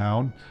enough of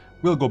town.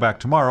 We'll go back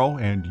tomorrow,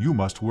 and you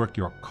must work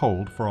your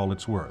cold for all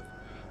it's worth.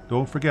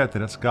 Don't forget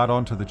that it's got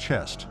onto the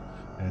chest,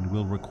 and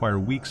will require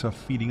weeks of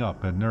feeding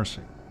up and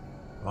nursing."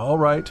 "All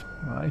right.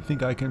 I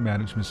think I can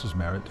manage Mrs.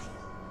 Merritt."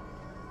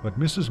 But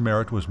Mrs.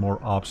 Merritt was more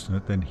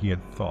obstinate than he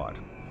had thought.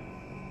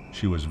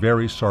 She was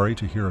very sorry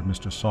to hear of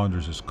Mr.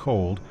 Saunders's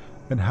cold,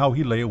 and how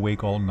he lay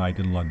awake all night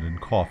in London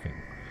coughing.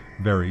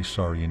 Very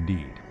sorry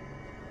indeed.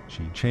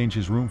 She'd change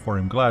his room for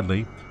him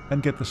gladly,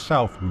 and get the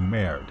south room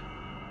aired.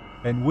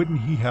 And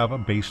wouldn't he have a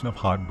basin of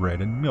hot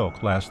bread and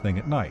milk last thing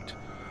at night?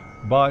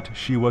 But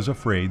she was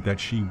afraid that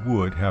she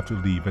would have to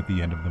leave at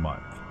the end of the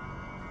month.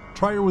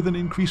 "Try her with an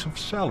increase of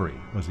salary,"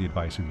 was the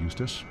advice of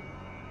Eustace.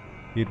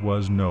 It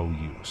was no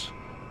use.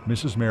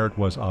 Mrs. Merritt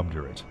was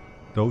obdurate,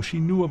 though she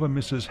knew of a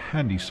Mrs.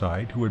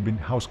 Handyside who had been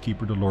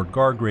housekeeper to Lord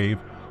Gargrave,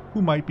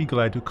 who might be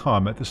glad to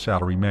come at the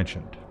salary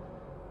mentioned.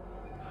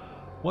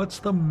 "What's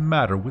the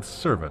matter with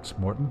servants,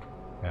 Morton?"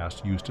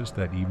 asked Eustace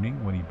that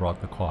evening when he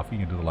brought the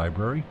coffee into the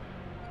library.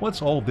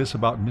 "What's all this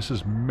about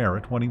Mrs.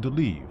 Merritt wanting to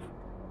leave?"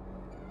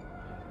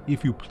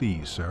 "If you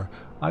please, sir,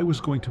 I was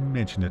going to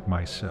mention it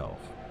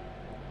myself.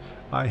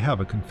 I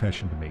have a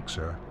confession to make,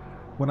 sir.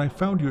 When I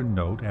found your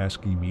note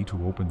asking me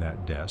to open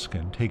that desk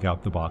and take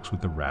out the box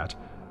with the rat,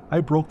 I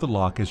broke the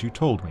lock as you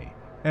told me,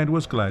 and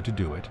was glad to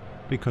do it,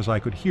 because I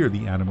could hear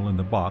the animal in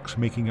the box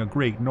making a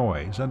great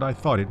noise, and I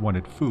thought it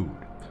wanted food.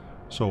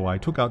 So I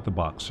took out the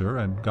box, sir,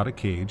 and got a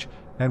cage,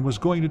 and was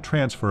going to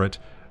transfer it,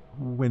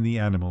 when the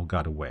animal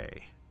got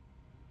away."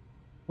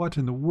 "What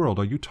in the world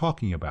are you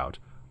talking about?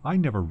 I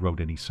never wrote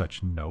any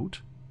such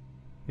note."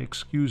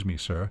 "Excuse me,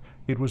 sir.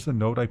 It was the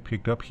note I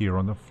picked up here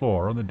on the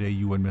floor on the day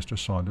you and Mr.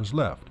 Saunders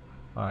left.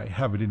 I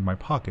have it in my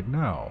pocket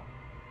now."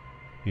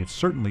 It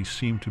certainly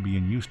seemed to be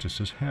in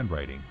Eustace's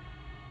handwriting.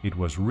 It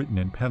was written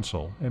in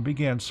pencil, and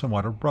began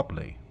somewhat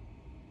abruptly.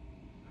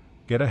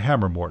 "Get a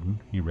hammer,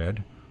 Morton," he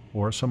read,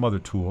 "or some other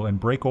tool, and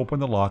break open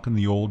the lock in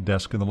the old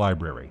desk in the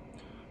library.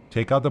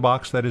 Take out the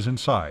box that is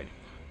inside.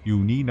 You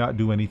need not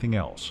do anything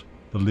else.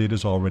 The lid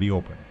is already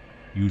open.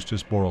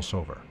 Eustace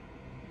Borlsover."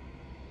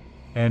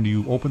 "And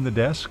you opened the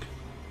desk?"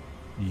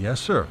 "Yes,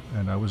 sir,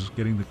 and I was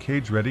getting the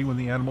cage ready when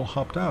the animal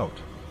hopped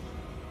out."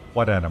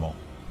 "What animal?"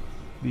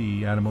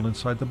 "The animal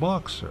inside the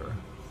box, sir."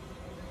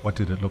 "What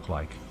did it look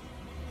like?"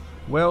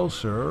 "Well,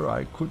 sir,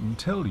 I couldn't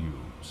tell you,"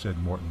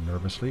 said Morton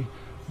nervously.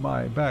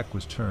 "My back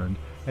was turned,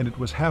 and it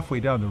was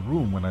halfway down the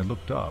room when I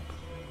looked up."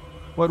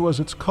 "What was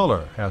its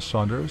color?" asked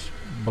Saunders.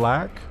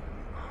 "Black?"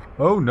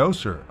 "Oh, no,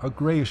 sir, a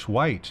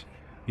grayish-white.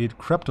 It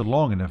crept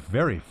along in a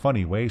very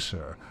funny way,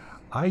 sir.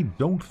 I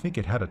don't think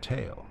it had a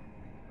tail."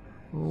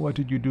 "What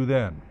did you do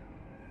then?"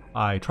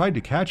 "I tried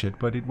to catch it,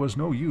 but it was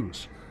no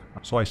use.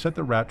 So I set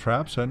the rat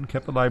traps and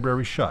kept the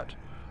library shut.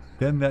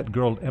 Then that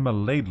girl Emma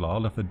Laidlaw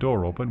left the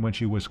door open when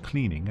she was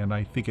cleaning, and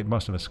I think it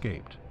must have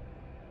escaped."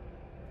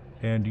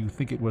 And you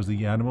think it was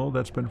the animal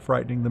that's been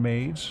frightening the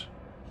maids?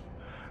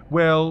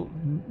 Well,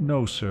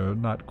 no, sir,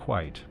 not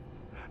quite.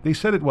 They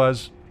said it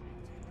was,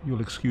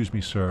 you'll excuse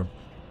me, sir,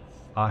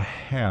 a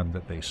hand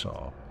that they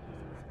saw.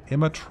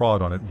 Emma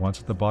trod on it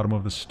once at the bottom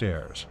of the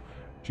stairs.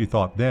 She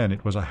thought then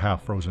it was a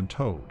half-frozen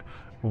toad,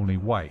 only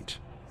white.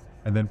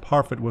 And then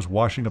Parfit was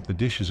washing up the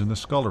dishes in the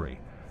scullery.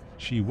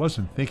 She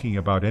wasn't thinking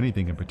about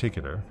anything in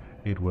particular.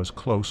 It was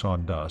close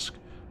on dusk.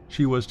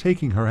 She was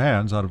taking her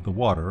hands out of the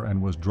water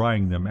and was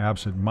drying them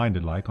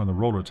absent-minded-like on the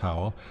roller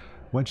towel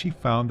when she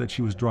found that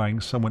she was drying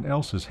someone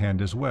else's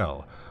hand as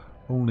well,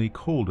 only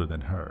colder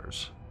than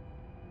hers.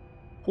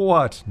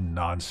 "What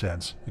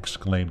nonsense!"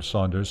 exclaimed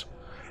Saunders.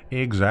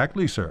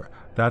 "Exactly, sir.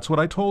 That's what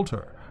I told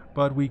her,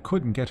 but we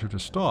couldn't get her to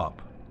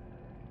stop."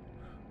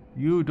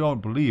 "You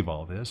don't believe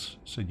all this,"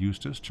 said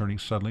Eustace, turning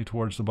suddenly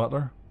towards the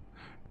butler.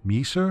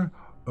 "Me, sir?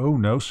 Oh,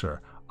 no, sir.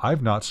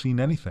 I've not seen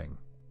anything."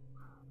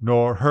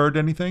 "Nor heard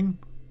anything?"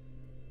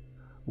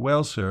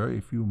 "Well, sir,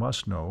 if you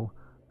must know,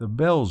 the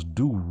bells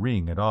do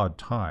ring at odd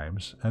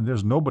times, and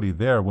there's nobody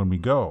there when we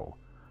go.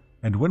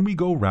 And when we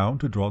go round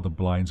to draw the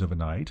blinds of a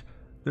night,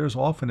 there's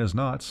often as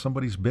not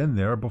somebody's been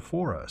there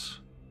before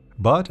us.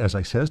 But, as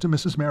I says to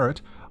Mrs.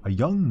 Merritt, a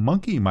young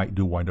monkey might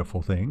do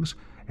wonderful things,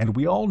 and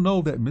we all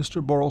know that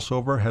Mr.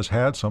 Borlsover has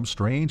had some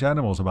strange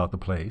animals about the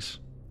place."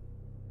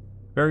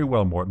 "Very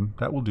well, Morton,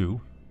 that will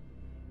do."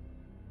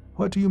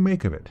 "What do you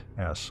make of it?"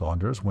 asked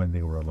Saunders when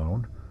they were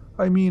alone.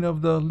 "I mean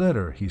of the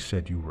letter he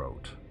said you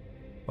wrote."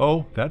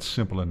 "Oh, that's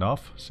simple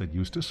enough," said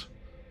Eustace.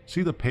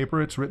 "See the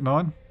paper it's written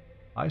on?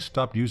 I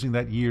stopped using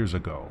that years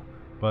ago,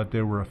 but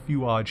there were a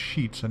few odd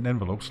sheets and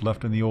envelopes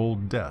left in the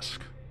old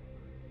desk.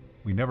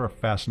 We never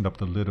fastened up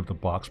the lid of the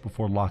box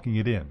before locking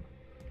it in.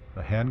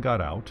 The hand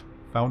got out,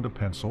 found a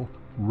pencil,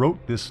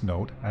 wrote this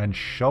note, and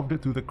shoved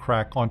it through the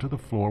crack onto the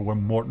floor where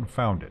Morton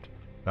found it.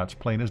 That's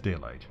plain as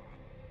daylight."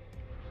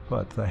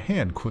 "But the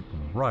hand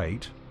couldn't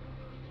write."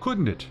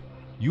 "Couldn't it?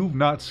 You've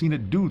not seen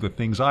it do the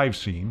things I've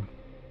seen."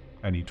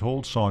 And he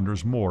told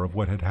Saunders more of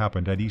what had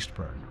happened at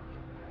Eastbourne.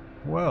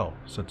 "Well,"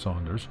 said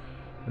Saunders,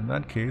 "in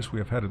that case we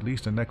have had at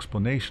least an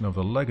explanation of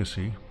the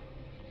legacy.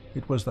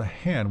 It was the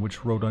hand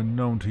which wrote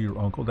unknown to your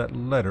uncle that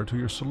letter to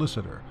your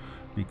solicitor,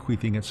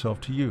 bequeathing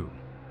itself to you.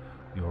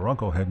 Your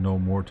uncle had no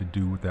more to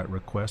do with that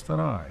request than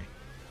I.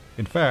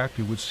 In fact,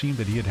 it would seem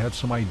that he had had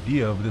some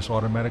idea of this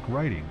automatic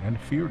writing, and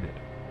feared it."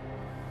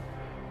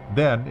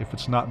 "Then, if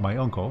it's not my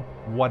uncle,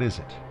 what is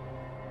it?"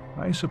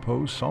 "I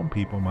suppose some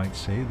people might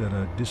say that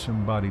a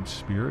disembodied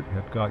spirit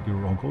had got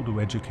your uncle to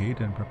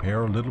educate and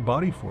prepare a little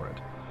body for it,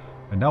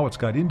 and now it's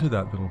got into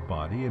that little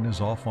body and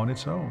is off on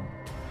its own."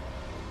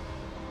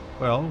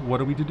 "Well, what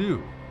are we to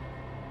do?"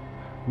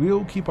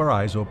 "We'll keep our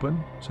eyes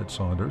open," said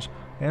Saunders,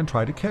 "and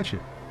try to catch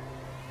it.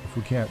 If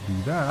we can't do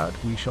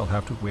that, we shall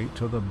have to wait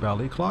till the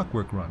bally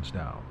clockwork runs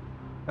down.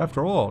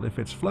 After all, if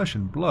it's flesh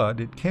and blood,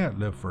 it can't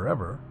live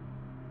forever."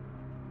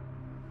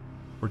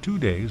 For 2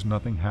 days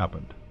nothing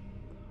happened.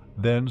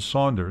 Then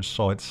Saunders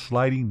saw it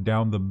sliding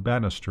down the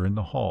banister in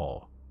the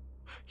hall.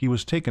 He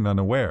was taken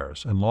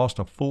unawares, and lost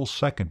a full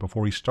second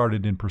before he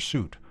started in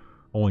pursuit,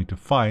 only to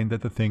find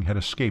that the thing had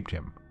escaped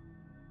him.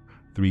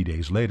 3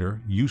 days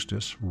later,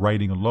 Eustace,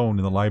 writing alone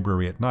in the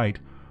library at night,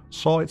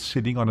 saw it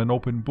sitting on an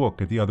open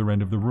book at the other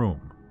end of the room.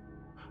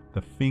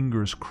 The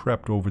fingers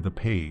crept over the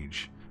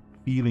page,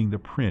 feeling the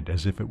print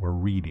as if it were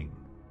reading.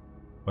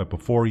 But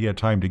before he had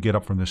time to get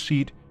up from the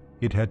seat,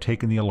 it had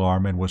taken the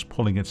alarm and was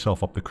pulling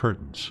itself up the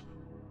curtains.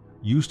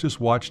 Eustace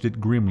watched it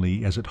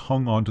grimly as it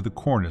hung onto the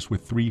cornice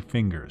with 3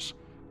 fingers,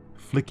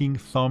 flicking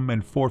thumb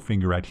and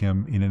forefinger at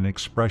him in an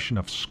expression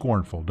of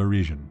scornful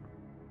derision.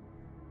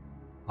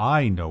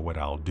 "I know what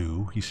I'll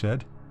do," he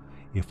said.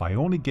 "If I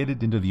only get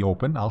it into the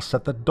open, I'll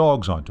set the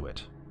dogs onto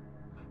it."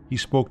 He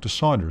spoke to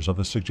Saunders of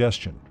the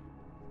suggestion.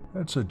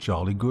 "That's a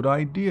jolly good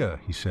idea,"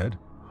 he said.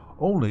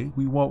 "Only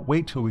we won't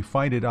wait till we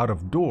find it out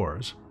of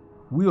doors.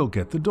 We'll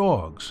get the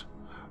dogs.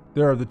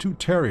 There are the 2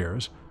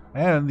 terriers,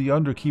 and the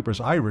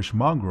underkeeper's Irish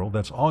mongrel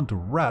that's on to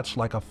rats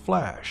like a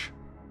flash.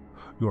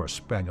 Your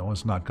spaniel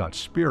has not got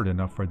spirit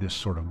enough for this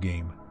sort of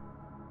game."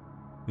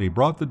 They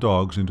brought the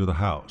dogs into the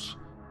house,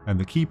 and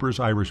the keeper's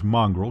Irish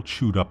mongrel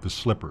chewed up the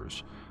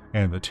slippers,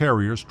 and the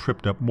terriers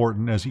tripped up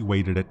Morton as he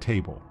waited at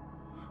table.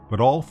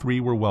 But all 3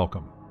 were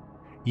welcome.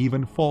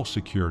 Even false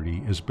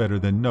security is better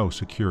than no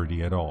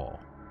security at all.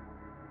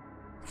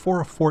 For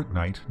a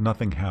fortnight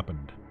nothing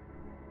happened.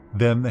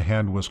 Then the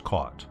hand was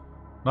caught,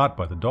 not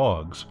by the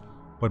dogs,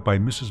 but by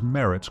Mrs.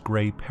 Merritt's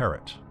gray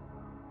parrot.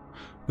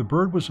 The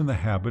bird was in the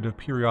habit of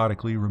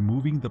periodically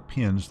removing the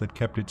pins that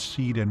kept its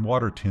seed and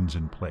water tins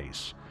in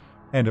place,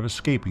 and of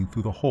escaping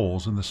through the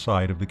holes in the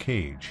side of the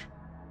cage.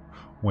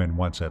 When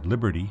once at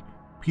liberty,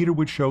 Peter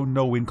would show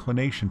no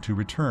inclination to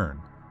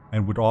return,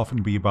 and would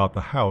often be about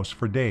the house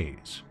for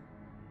days.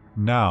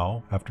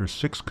 Now, after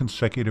 6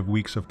 consecutive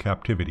weeks of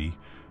captivity,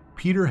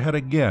 Peter had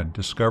again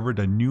discovered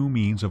a new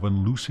means of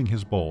unloosing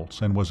his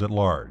bolts and was at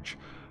large,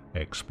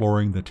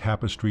 exploring the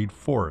tapestried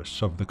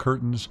forests of the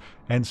curtains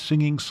and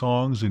singing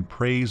songs in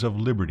praise of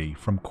liberty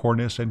from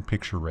cornice and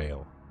picture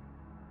rail.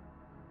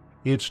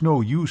 "It's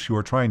no use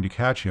your trying to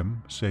catch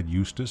him," said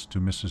Eustace to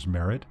Mrs.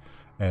 Merritt,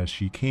 as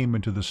she came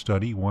into the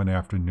study one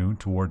afternoon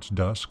towards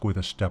dusk with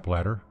a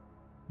step-ladder.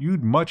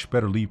 "You'd much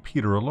better leave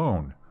Peter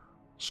alone.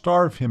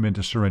 Starve him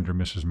into surrender,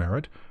 Mrs.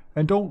 Merritt,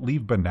 and don't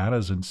leave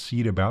bananas and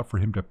seed about for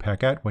him to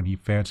peck at when he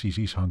fancies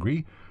he's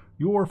hungry.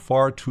 You're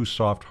far too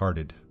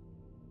soft-hearted."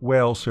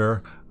 "Well,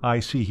 sir,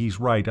 I see he's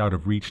right out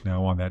of reach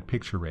now on that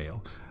picture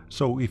rail.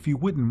 So if you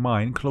wouldn't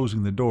mind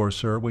closing the door,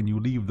 sir, when you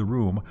leave the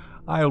room,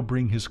 I'll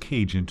bring his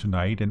cage in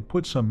tonight and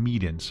put some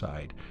meat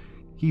inside.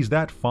 He's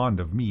that fond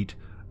of meat,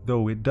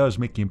 though it does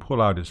make him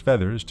pull out his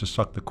feathers to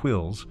suck the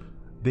quills.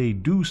 They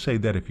do say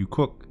that if you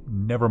cook—"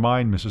 "Never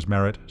mind, Mrs.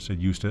 Merritt,"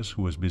 said Eustace,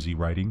 who was busy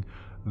writing.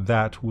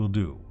 "That will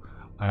do.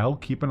 I'll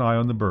keep an eye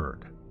on the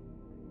bird."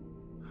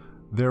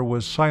 There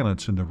was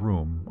silence in the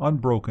room,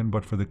 unbroken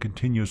but for the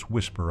continuous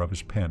whisper of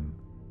his pen.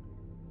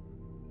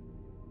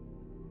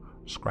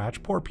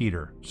 "Scratch poor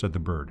Peter," said the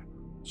bird.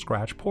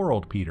 "Scratch poor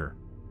old Peter."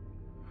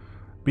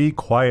 "Be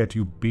quiet,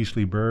 you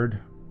beastly bird."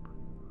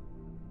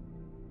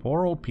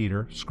 "Poor old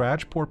Peter,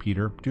 scratch poor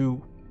Peter,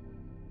 do."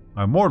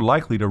 "I'm more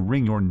likely to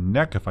wring your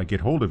neck if I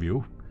get hold of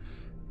you."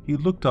 He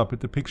looked up at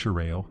the picture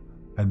rail,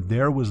 and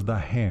there was the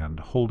hand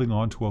holding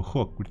on to a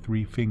hook with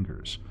 3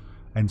 fingers,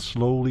 and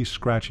slowly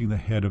scratching the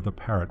head of the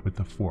parrot with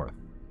the 4th.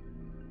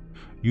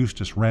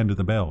 Eustace ran to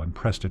the bell and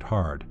pressed it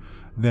hard,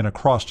 then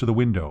across to the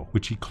window,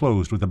 which he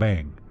closed with a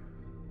bang.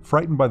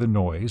 Frightened by the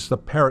noise, the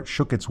parrot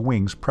shook its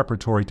wings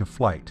preparatory to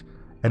flight,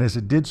 and as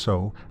it did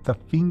so, the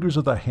fingers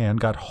of the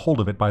hand got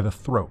hold of it by the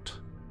throat.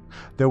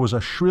 There was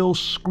a shrill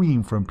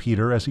scream from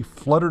Peter as he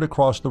fluttered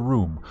across the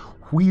room,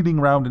 wheeling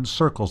round in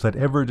circles that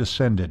ever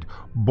descended,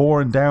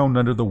 borne down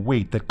under the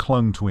weight that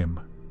clung to him.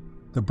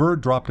 The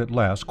bird dropped at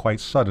last quite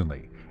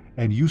suddenly,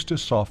 and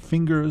Eustace saw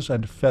fingers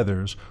and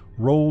feathers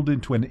rolled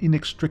into an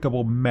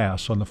inextricable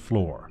mass on the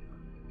floor.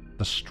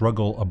 The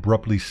struggle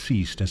abruptly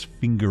ceased as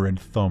finger and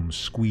thumb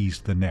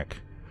squeezed the neck.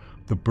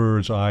 The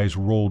bird's eyes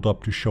rolled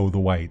up to show the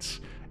whites,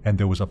 and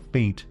there was a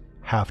faint,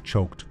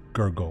 half-choked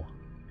gurgle.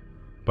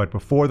 But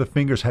before the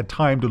fingers had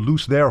time to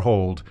loose their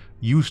hold,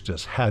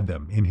 Eustace had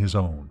them in his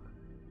own.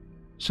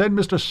 "Send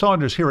Mr.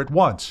 Saunders here at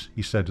once,"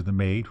 he said to the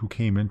maid who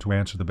came in to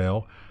answer the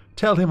bell.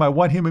 "Tell him I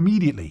want him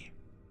immediately."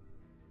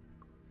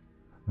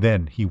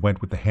 Then he went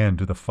with the hand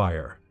to the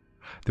fire.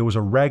 There was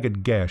a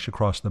ragged gash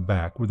across the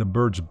back where the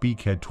bird's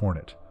beak had torn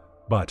it,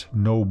 but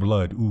no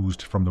blood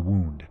oozed from the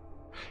wound.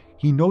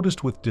 He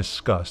noticed with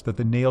disgust that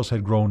the nails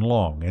had grown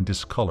long and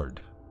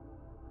discolored.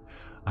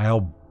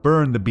 "I'll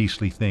burn the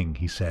beastly thing,"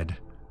 he said.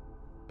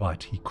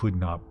 But he could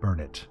not burn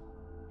it.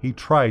 He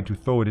tried to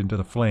throw it into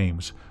the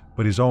flames,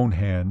 but his own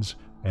hands,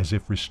 as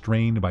if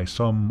restrained by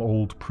some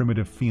old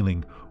primitive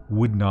feeling,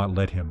 would not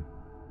let him.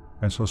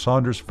 And so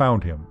Saunders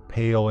found him,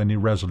 pale and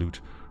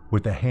irresolute,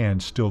 with the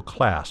hand still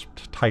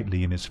clasped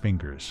tightly in his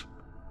fingers.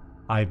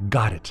 "I've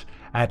got it,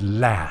 at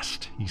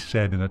last," he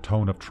said in a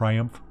tone of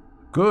triumph.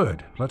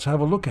 "Good, let's have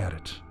a look at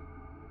it."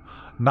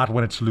 "Not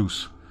when it's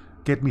loose.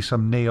 Get me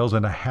some nails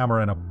and a hammer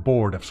and a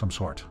board of some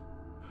sort."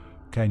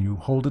 "Can you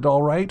hold it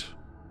all right?"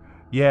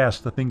 "Yes,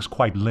 the thing's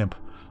quite limp.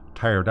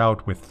 Tired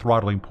out with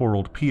throttling poor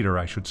old Peter,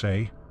 I should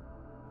say."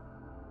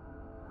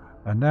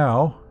 "And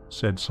now,"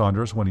 said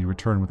Saunders when he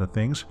returned with the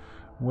things,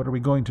 "what are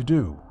we going to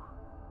do?"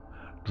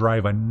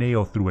 "Drive a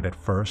nail through it at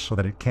first so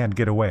that it can't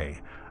get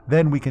away.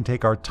 Then we can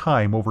take our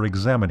time over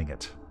examining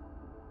it."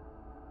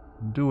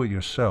 "Do it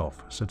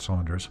yourself," said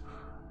Saunders.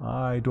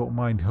 "I don't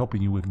mind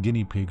helping you with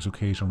guinea pigs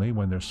occasionally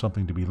when there's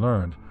something to be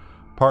learned,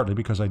 partly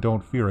because I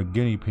don't fear a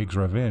guinea pig's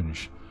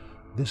revenge.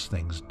 This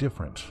thing's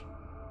different."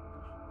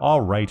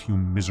 "All right, you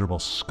miserable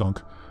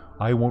skunk.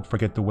 I won't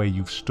forget the way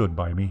you've stood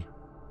by me."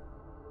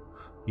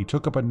 He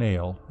took up a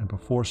nail, and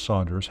before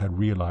Saunders had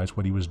realized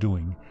what he was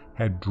doing,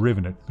 had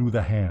driven it through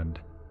the hand,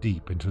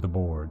 deep into the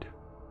board.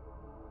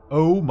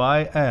 "Oh,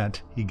 my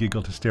aunt," he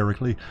giggled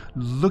hysterically,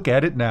 "look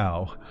at it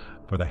now!"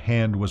 For the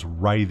hand was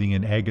writhing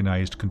in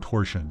agonized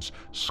contortions,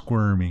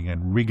 squirming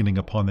and wriggling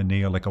upon the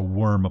nail like a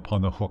worm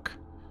upon the hook.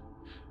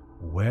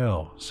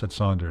 "Well," said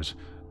Saunders,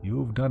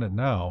 "you've done it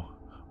now.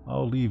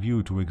 I'll leave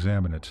you to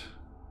examine it."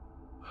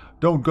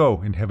 "Don't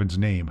go, in heaven's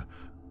name.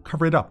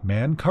 Cover it up,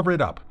 man, cover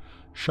it up.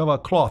 Shove a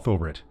cloth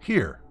over it.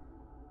 Here."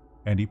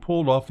 And he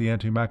pulled off the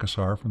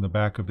antimacassar from the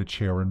back of the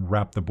chair and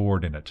wrapped the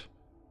board in it.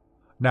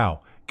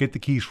 "Now, get the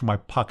keys from my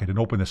pocket and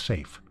open the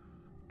safe.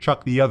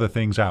 Chuck the other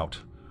things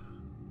out.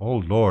 Oh,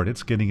 Lord,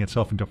 it's getting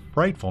itself into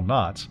frightful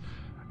knots.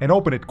 And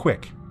open it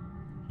quick."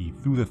 He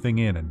threw the thing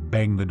in and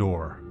banged the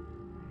door.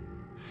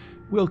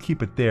 "We'll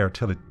keep it there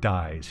till it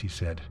dies," he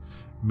said.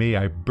 "May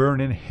I burn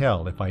in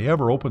hell if I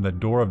ever open the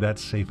door of that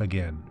safe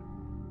again."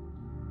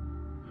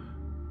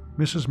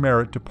 Mrs.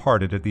 Merritt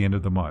departed at the end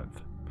of the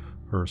month.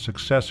 Her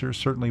successor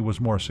certainly was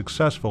more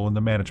successful in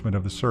the management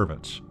of the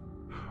servants.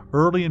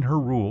 Early in her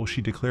rule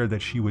she declared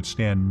that she would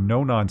stand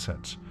no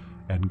nonsense,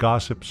 and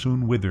gossip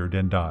soon withered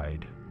and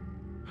died.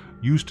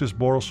 Eustace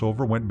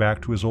Borlsover went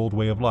back to his old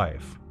way of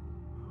life.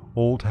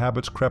 Old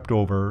habits crept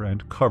over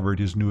and covered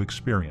his new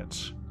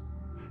experience.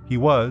 He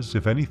was,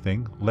 if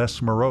anything,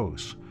 less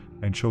morose,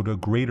 and showed a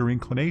greater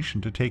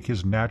inclination to take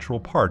his natural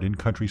part in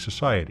country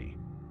society.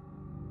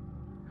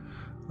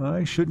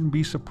 "I shouldn't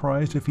be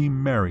surprised if he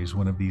marries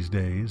one of these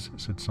days,"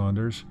 said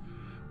Saunders.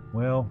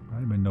 "Well,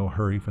 I'm in no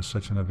hurry for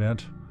such an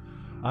event.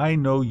 I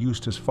know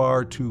Eustace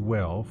far too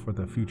well for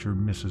the future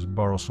Mrs.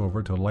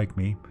 Borlsover to like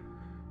me.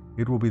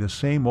 It will be the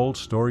same old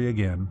story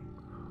again.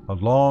 A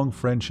long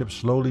friendship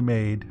slowly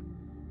made,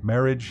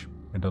 marriage,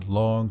 and a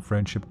long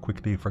friendship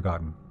quickly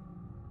forgotten."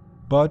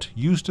 But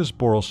Eustace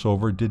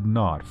Borlsover did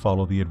not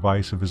follow the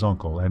advice of his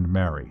uncle and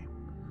marry.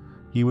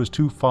 He was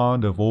too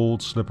fond of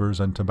old slippers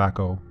and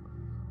tobacco.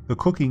 The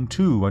cooking,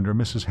 too, under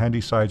Mrs.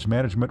 Handyside's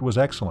management was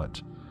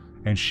excellent,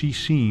 and she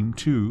seemed,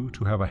 too,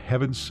 to have a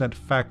heaven-sent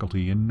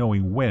faculty in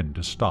knowing when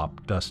to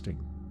stop dusting.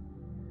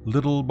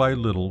 Little by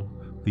little,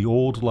 the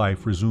old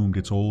life resumed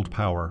its old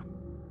power.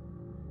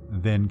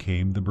 Then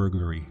came the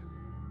burglary.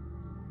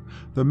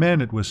 The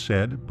men, it was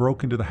said,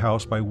 broke into the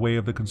house by way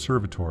of the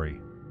conservatory.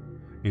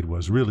 It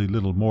was really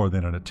little more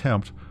than an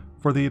attempt,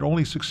 for they had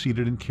only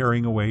succeeded in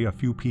carrying away a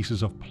few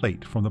pieces of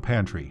plate from the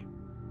pantry.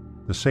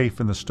 The safe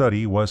in the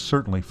study was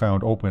certainly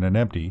found open and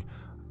empty,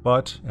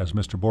 but, as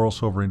Mr.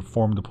 Borlsover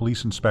informed the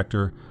police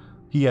inspector,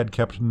 he had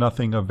kept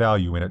nothing of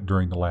value in it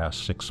during the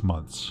last 6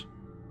 months.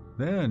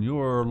 "Then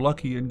you're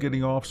lucky in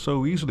getting off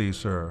so easily,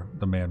 sir,"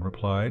 the man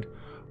replied.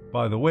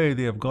 "By the way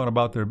they have gone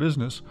about their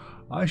business,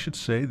 I should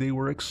say they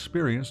were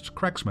experienced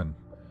cracksmen.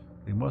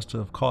 They must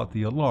have caught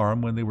the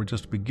alarm when they were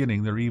just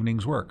beginning their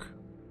evening's work."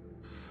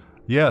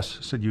 "Yes,"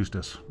 said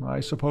Eustace,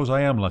 "I suppose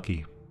I am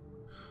lucky."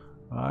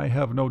 "I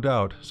have no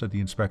doubt," said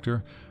the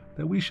inspector,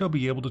 "that we shall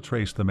be able to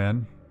trace the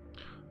men.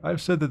 I've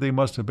said that they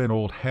must have been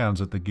old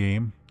hands at the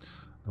game.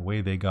 The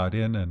way they got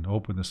in and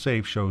opened the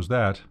safe shows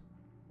that.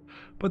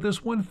 But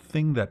there's one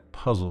thing that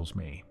puzzles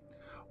me.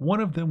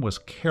 One of them was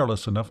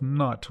careless enough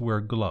not to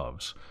wear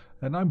gloves,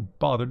 and I'm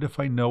bothered if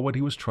I know what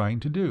he was trying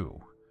to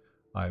do.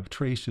 I've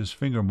traced his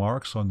finger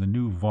marks on the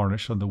new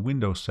varnish on the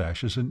window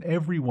sashes in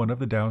every one of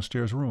the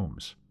downstairs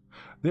rooms.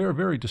 They're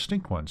very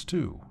distinct ones,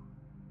 too."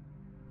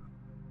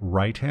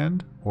 "Right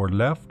hand, or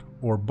left,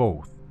 or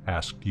both?"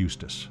 asked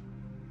Eustace.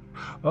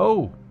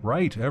 "Oh,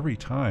 right every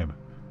time.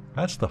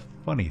 That's the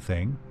funny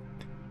thing.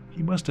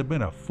 He must have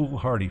been a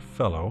foolhardy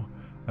fellow,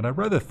 and I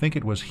rather think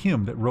it was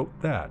him that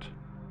wrote that."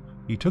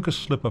 He took a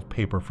slip of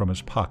paper from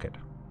his pocket.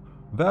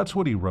 "That's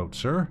what he wrote,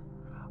 sir.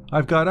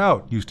 I've got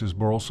out, Eustace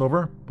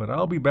Borlsover, but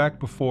I'll be back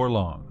before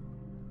long.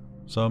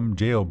 Some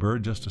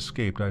jailbird just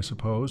escaped, I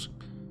suppose.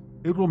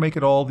 It will make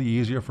it all the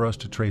easier for us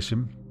to trace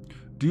him.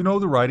 Do you know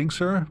the writing,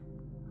 sir?"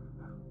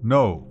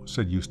 "No,"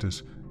 said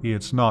Eustace.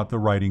 "It's not the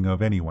writing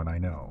of anyone I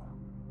know."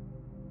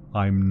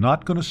 "I'm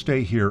not going to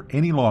stay here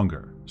any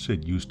longer,"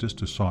 said Eustace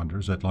to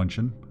Saunders at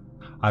luncheon.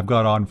 "I've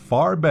got on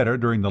far better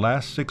during the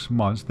last 6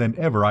 months than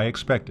ever I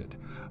expected,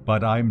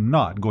 but I'm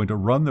not going to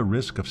run the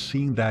risk of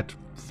seeing that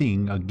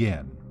thing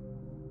again.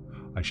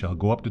 I shall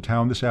go up to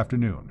town this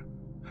afternoon.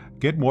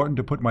 Get Morton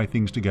to put my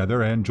things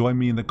together and join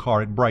me in the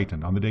car at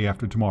Brighton on the day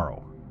after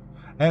tomorrow.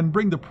 And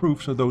bring the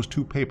proofs of those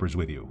 2 papers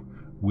with you.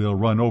 We'll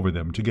run over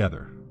them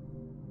together."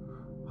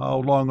 "How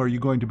long are you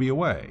going to be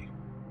away?"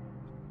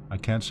 "I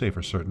can't say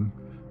for certain,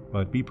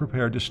 but be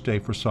prepared to stay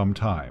for some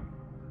time.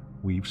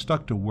 We've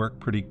stuck to work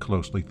pretty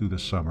closely through the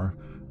summer,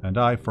 and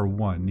I, for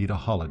one, need a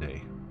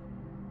holiday.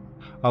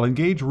 I'll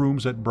engage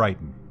rooms at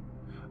Brighton.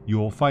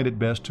 You'll find it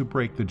best to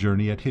break the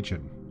journey at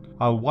Hitchin.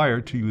 I'll wire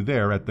to you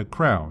there at the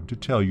Crown to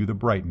tell you the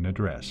Brighton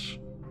address."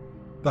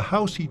 The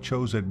house he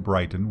chose at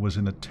Brighton was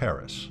in a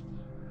terrace.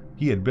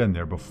 He had been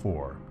there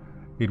before.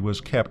 It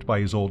was kept by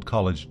his old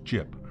college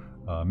gyp,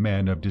 a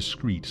man of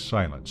discreet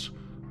silence,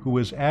 who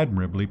was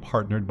admirably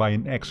partnered by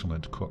an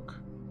excellent cook.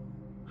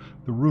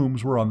 The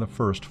rooms were on the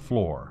first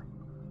floor.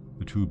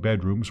 The 2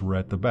 bedrooms were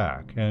at the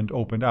back and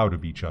opened out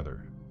of each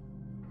other.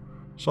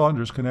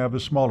 "Saunders can have the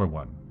smaller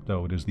one,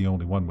 though it is the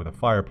only one with a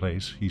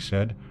fireplace," he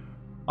said.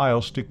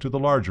 "I'll stick to the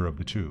larger of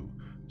the 2,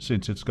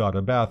 since it's got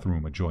a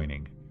bathroom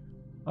adjoining.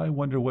 I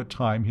wonder what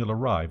time he'll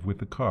arrive with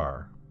the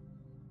car."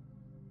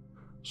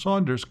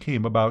 Saunders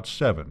came about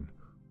 7,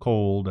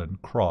 cold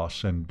and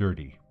cross and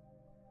dirty.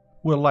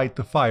 "We'll light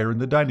the fire in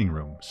the dining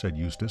room," said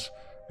Eustace,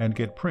 "and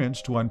get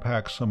Prince to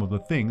unpack some of the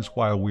things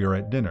while we are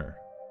at dinner.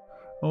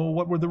 Oh,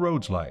 what were the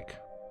roads like?"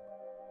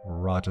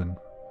 "Rotten.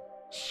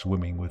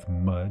 Swimming with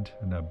mud,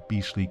 and a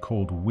beastly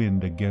cold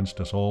wind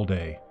against us all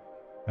day.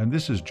 And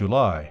this is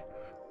July.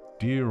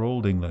 Dear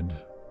old England."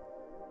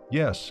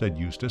 "Yes," said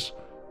Eustace,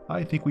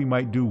 "I think we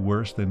might do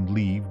worse than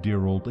leave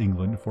dear old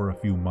England for a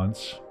few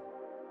months."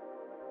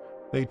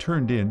 They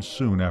turned in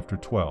soon after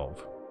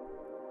 12.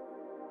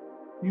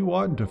 "You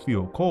oughtn't to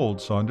feel cold,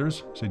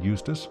 Saunders," said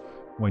Eustace,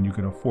 "when you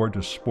can afford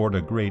to sport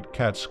a great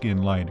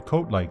catskin-lined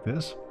coat like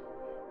this.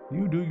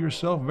 You do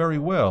yourself very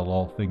well,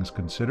 all things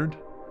considered.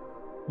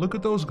 Look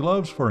at those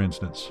gloves, for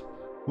instance.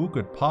 Who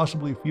could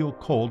possibly feel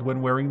cold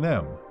when wearing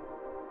them?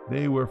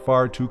 They were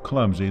far too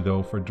clumsy,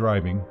 though, for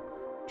driving.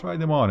 Try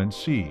them on and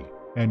see."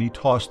 And he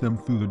tossed them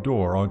through the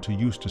door onto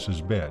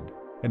Eustace's bed,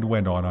 and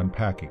went on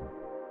unpacking.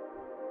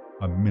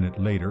 A minute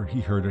later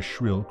he heard a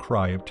shrill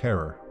cry of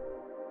terror.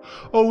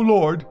 "Oh,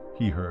 Lord!"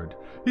 he heard.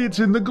 "It's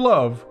in the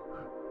glove!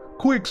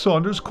 Quick,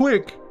 Saunders,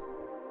 quick!"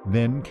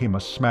 Then came a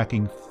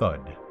smacking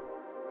thud.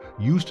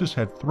 Eustace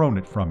had thrown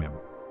it from him.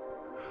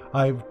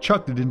 "I've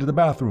chucked it into the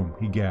bathroom,"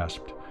 he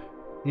gasped.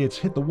 "It's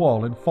hit the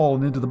wall and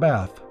fallen into the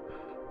bath.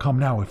 Come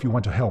now if you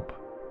want to help."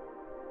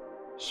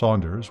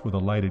 Saunders, with a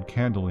lighted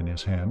candle in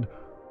his hand,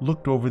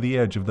 looked over the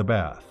edge of the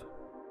bath.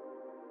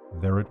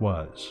 There it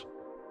was,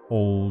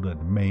 old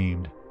and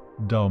maimed,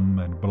 dumb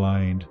and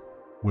blind,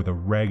 with a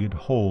ragged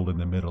hole in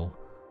the middle,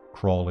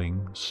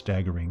 crawling,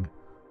 staggering,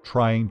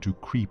 trying to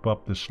creep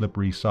up the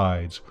slippery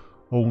sides,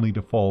 only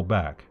to fall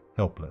back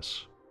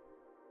helpless.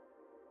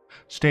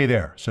 "Stay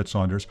there," said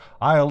Saunders.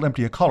 "I'll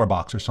empty a collar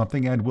box or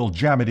something, and we'll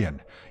jam it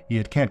in.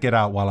 It can't get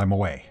out while I'm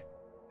away."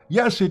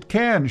 "Yes, it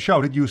can,"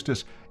 shouted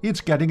Eustace.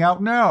 "It's getting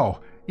out now.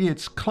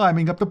 It's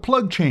climbing up the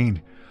plug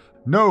chain.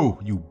 No,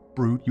 you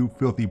brute, you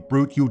filthy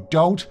brute, you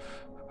don't.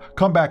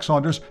 Come back,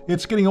 Saunders.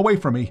 It's getting away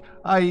from me.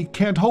 I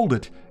can't hold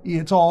it.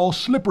 It's all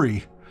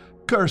slippery.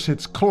 Curse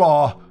its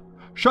claw.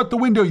 Shut the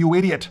window, you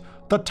idiot.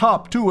 The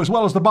top, too, as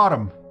well as the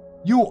bottom.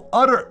 You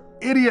utter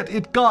idiot,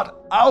 it got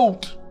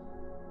out."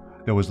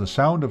 There was the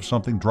sound of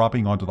something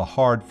dropping onto the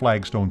hard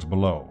flagstones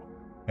below,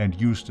 and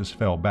Eustace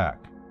fell back,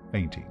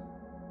 fainting.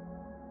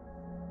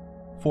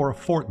 For a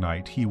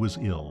fortnight he was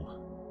ill.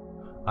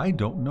 "I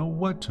don't know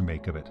what to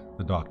make of it,"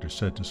 the doctor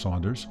said to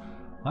Saunders.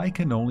 "I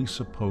can only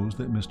suppose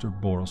that Mr.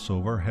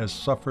 Borlsover has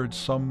suffered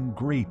some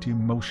great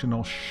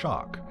emotional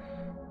shock.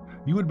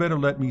 You had better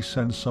let me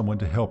send someone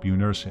to help you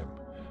nurse him,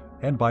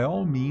 and by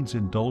all means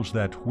indulge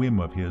that whim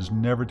of his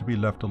never to be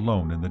left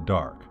alone in the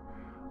dark.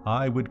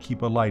 I would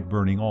keep a light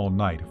burning all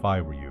night if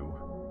I were you.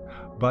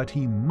 But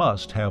he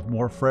must have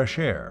more fresh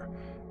air.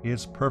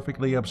 It's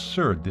perfectly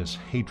absurd, this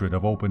hatred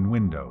of open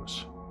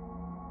windows."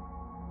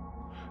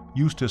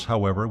 Eustace,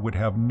 however, would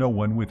have no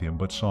one with him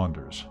but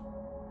Saunders.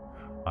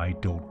 "I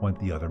don't want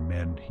the other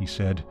men," he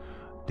said.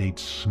 "They'd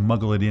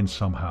smuggle it in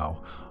somehow.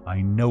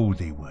 I know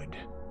they would."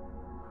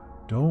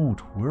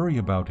 "Don't worry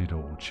about it,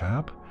 old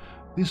chap.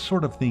 This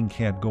sort of thing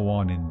can't go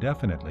on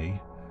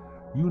indefinitely.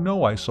 You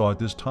know I saw it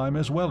this time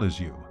as well as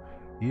you.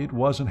 It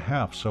wasn't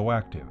half so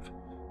active.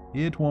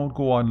 It won't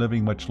go on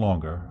living much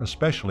longer,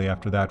 especially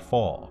after that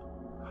fall.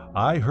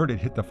 I heard it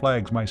hit the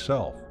flags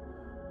myself.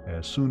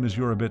 As soon as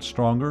you're a bit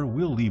stronger,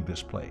 we'll leave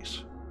this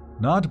place.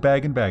 Not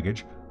bag and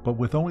baggage, but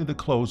with only the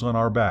clothes on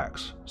our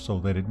backs, so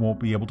that it won't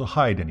be able to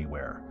hide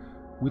anywhere.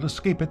 We'll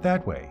escape it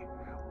that way.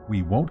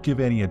 We won't give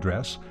any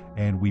address,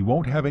 and we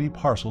won't have any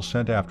parcels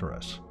sent after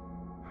us.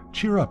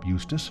 Cheer up,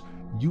 Eustace.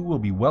 You will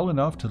be well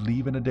enough to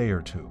leave in a day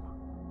or two.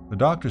 The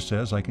doctor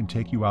says I can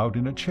take you out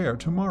in a chair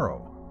tomorrow."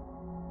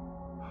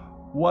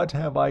 "What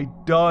have I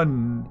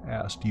done?"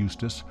 asked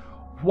Eustace.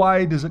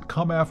 "Why does it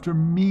come after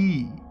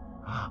me?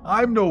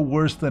 I'm no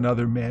worse than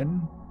other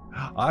men.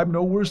 I'm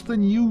no worse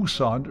than you,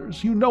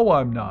 Saunders. You know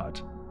I'm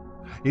not.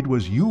 It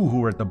was you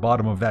who were at the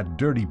bottom of that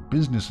dirty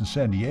business in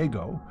San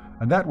Diego,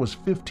 and that was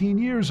 15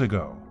 years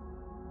ago."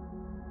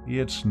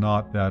 "It's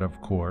not that,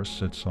 of course,"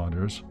 said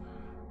Saunders.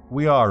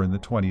 "We are in the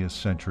 20th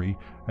century,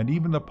 and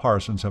even the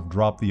parsons have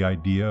dropped the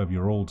idea of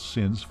your old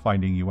sins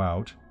finding you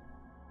out.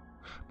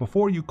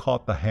 Before you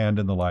caught the hand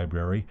in the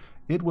library,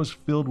 it was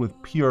filled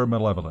with pure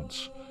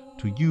malevolence,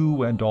 to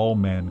you and all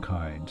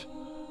mankind.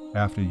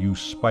 After you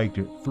spiked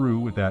it through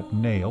with that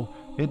nail,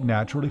 it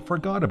naturally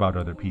forgot about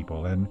other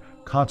people and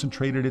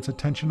concentrated its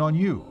attention on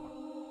you.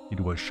 It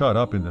was shut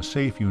up in the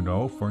safe, you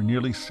know, for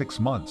nearly 6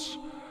 months.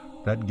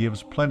 That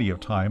gives plenty of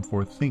time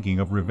for thinking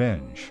of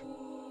revenge."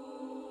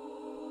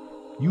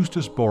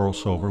 Eustace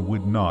Borlsover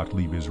would not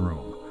leave his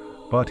room,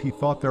 but he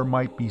thought there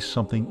might be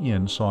something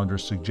in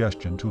Saunders'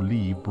 suggestion to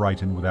leave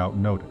Brighton without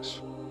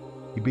notice.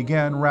 He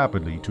began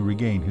rapidly to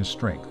regain his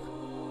strength.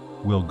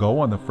 "We'll go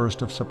on the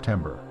 1st of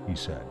September," he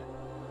said.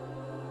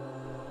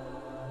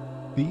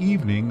 The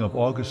evening of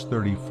August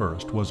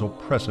 31st was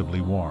oppressively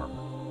warm.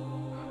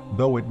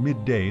 Though at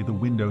midday the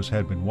windows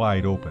had been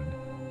wide open,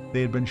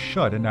 they had been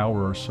shut an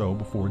hour or so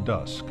before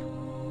dusk.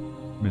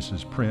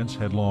 Mrs. Prince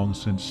had long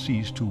since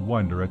ceased to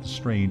wonder at the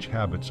strange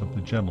habits of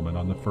the gentlemen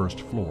on the first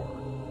floor.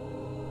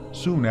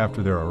 Soon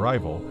after their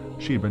arrival,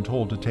 she had been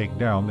told to take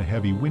down the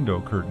heavy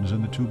window curtains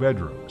in the 2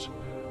 bedrooms,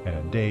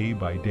 and day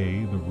by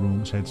day the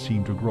rooms had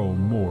seemed to grow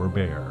more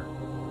bare.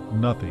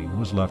 Nothing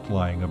was left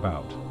lying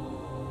about.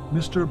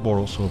 "Mr.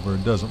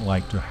 Borlsover doesn't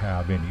like to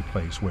have any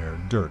place where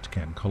dirt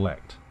can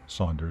collect,"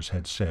 Saunders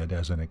had said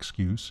as an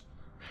excuse.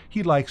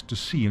 "He likes to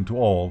see into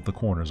all the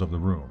corners of the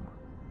room."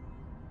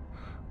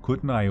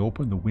 "Couldn't I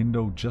open the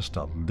window just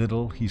a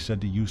little?" he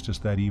said to Eustace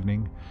that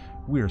evening.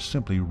 "We're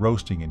simply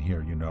roasting in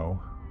here, you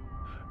know."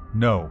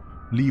 "No,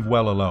 leave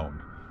well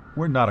alone.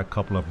 We're not a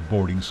couple of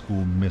boarding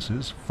school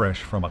misses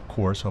fresh from a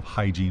course of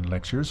hygiene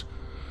lectures.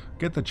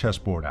 Get the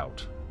chessboard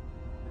out."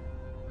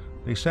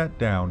 They sat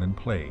down and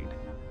played.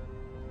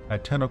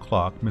 At 10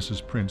 o'clock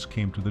Mrs. Prince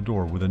came to the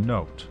door with a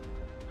note.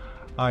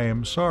 "I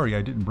am sorry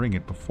I didn't bring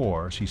it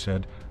before," she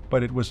said,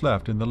 "but it was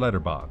left in the letter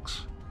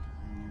box."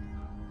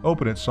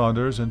 "Open it,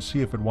 Saunders, and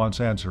see if it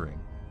wants answering."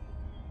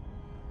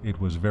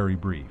 It was very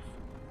brief.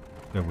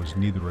 There was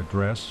neither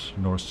address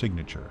nor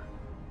signature.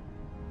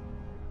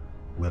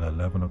 Will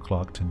 11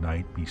 o'clock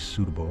tonight be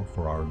suitable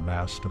for our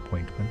last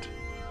appointment?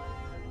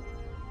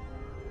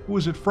 Who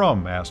is it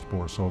from? Asked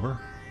Borlsover.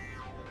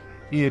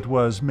 It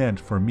was meant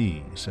for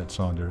me, said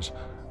Saunders.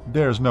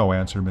 There's no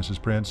answer,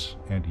 Mrs. Prince,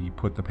 and he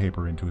put the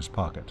paper into his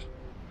pocket.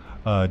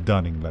 A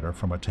dunning letter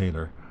from a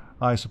tailor.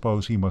 I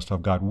suppose he must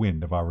have got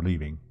wind of our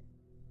leaving.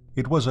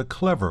 It was a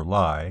clever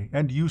lie,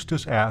 and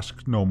Eustace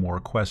asked no more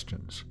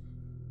questions.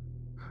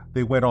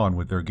 They went on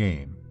with their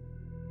game.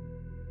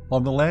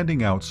 On the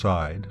landing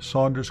outside,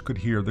 Saunders could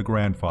hear the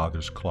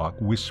grandfather's clock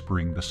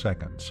whispering the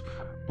seconds,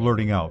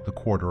 blurting out the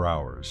quarter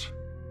hours.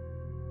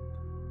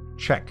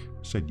 "Check,"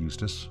 said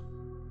Eustace.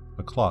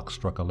 The clock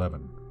struck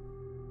 11.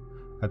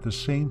 At the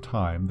same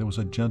time there was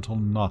a gentle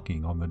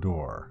knocking on the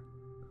door.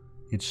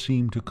 It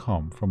seemed to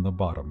come from the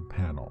bottom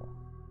panel.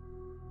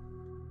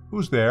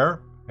 "Who's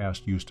there?"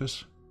 asked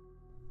Eustace.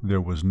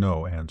 There was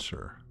no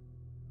answer.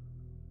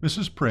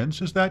 "Mrs.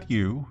 Prince, is that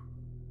you?"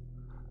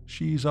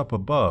 "She's up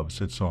above,"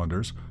 said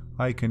Saunders.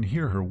 "I can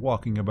hear her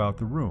walking about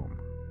the room."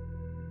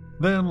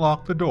 "Then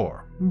lock the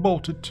door.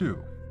 Bolt it too.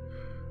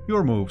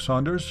 Your move,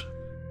 Saunders."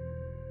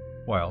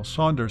 While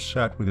Saunders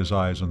sat with his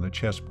eyes on the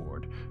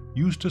chessboard,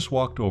 Eustace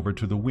walked over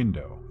to the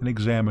window and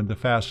examined the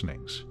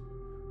fastenings.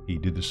 He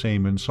did the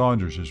same in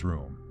Saunders's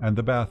room and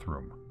the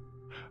bathroom.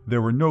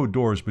 There were no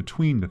doors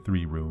between the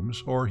 3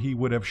 rooms, or he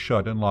would have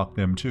shut and locked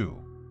them too.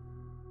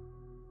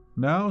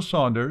 "Now,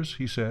 Saunders,"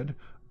 he said,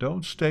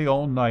 "don't stay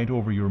all night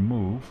over your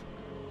move.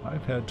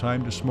 I've had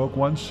time to smoke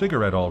 1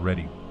 cigarette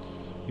already.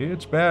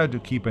 It's bad to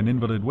keep an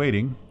invalid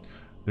waiting.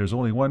 There's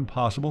only one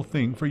possible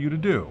thing for you to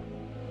do."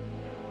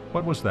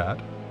 "What was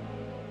that?"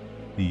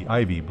 "The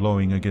ivy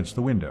blowing against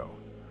the window.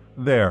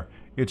 There,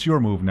 it's your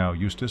move now,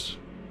 Eustace."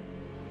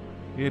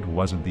 "It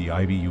wasn't the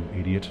ivy, you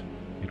idiot.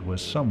 It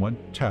was someone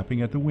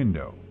tapping at the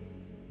window."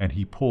 And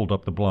he pulled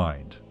up the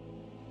blind.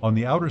 On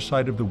the outer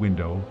side of the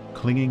window,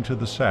 clinging to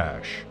the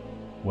sash,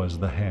 was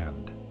the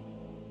hand.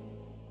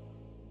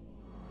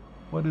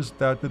 "What is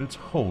that it's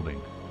holding?"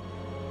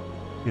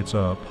 "It's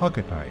a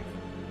pocket knife.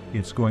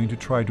 It's going to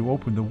try to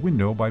open the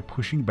window by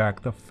pushing back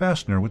the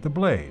fastener with the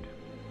blade."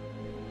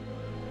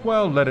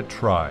 "Well, let it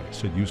try,"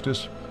 said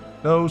Eustace.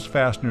 "Those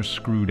fasteners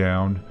screw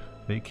down.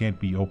 They can't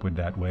be opened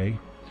that way.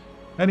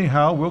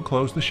 Anyhow, we'll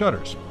close the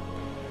shutters.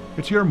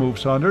 It's your move,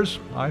 Saunders.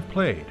 I've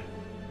played."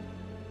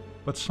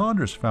 But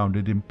Saunders found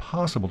it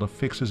impossible to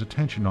fix his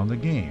attention on the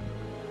game.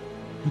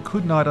 He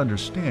could not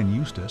understand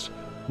Eustace,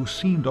 who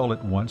seemed all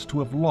at once to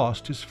have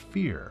lost his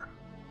fear.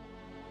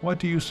 "What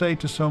do you say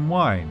to some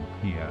wine?"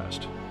 he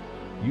asked.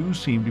 "You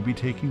seem to be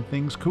taking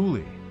things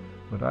coolly,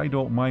 but I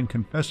don't mind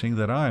confessing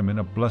that I'm in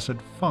a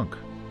blessed funk."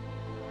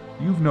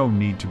 "You've no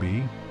need to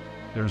be.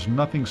 There's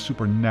nothing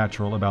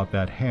supernatural about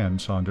that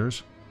hand,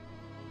 Saunders.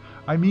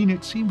 I mean,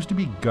 it seems to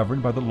be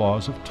governed by the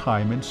laws of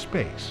time and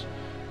space.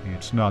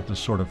 It's not the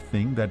sort of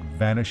thing that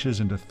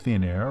vanishes into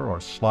thin air or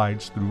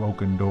slides through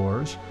oaken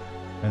doors.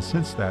 And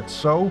since that's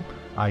so,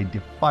 I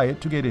defy it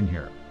to get in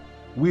here.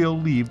 We'll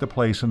leave the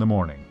place in the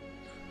morning.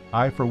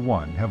 I, for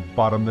one, have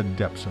bottomed the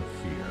depths of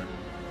fear.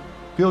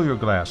 Fill your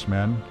glass,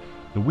 man.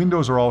 The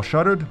windows are all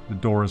shuttered, the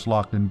door is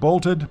locked and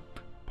bolted.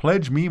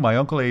 Pledge me my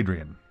Uncle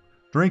Adrian.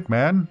 Drink,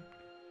 man.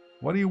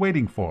 What are you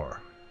waiting for?"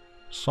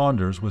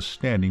 Saunders was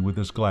standing with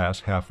his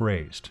glass half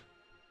raised.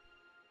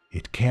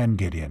 "It can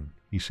get in,"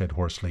 he said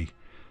hoarsely.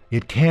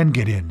 "It can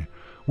get in.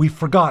 We've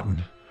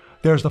forgotten.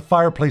 There's the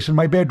fireplace in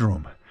my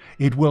bedroom.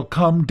 It will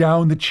come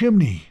down the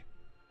chimney."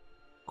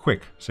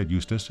 "Quick," said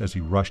Eustace as he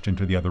rushed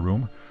into the other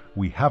room.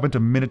 "We haven't a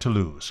minute to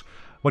lose.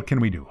 What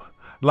can we do?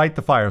 Light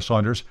the fire,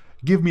 Saunders.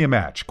 Give me a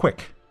match,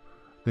 quick."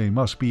 "They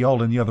must be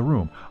all in the other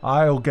room.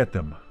 I'll get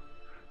them."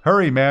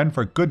 "Hurry, man,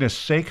 for goodness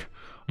sake.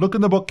 Look in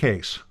the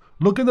bookcase.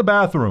 Look in the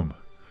bathroom.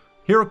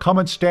 Here, come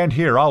and stand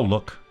here. I'll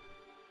look."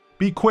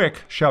 "Be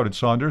quick," shouted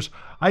Saunders.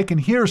 "I can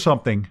hear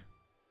something."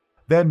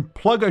 "Then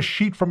plug a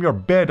sheet from your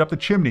bed up the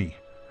chimney.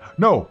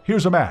 No,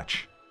 here's a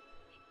match."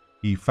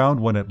 He found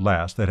one at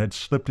last that had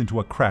slipped into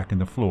a crack in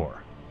the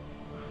floor.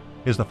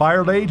 "Is the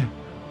fire laid?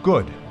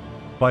 Good.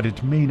 But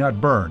it may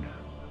not burn.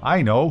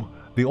 I know.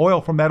 The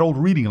oil from that old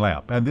reading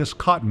lamp and this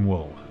cotton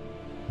wool.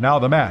 Now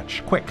the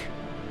match, quick.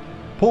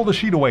 Pull the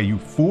sheet away, you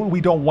fool.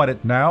 We don't want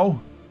it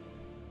now."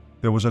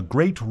 There was a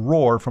great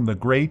roar from the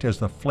grate as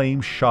the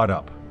flame shot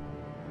up.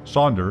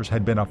 Saunders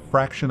had been a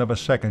fraction of a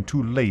second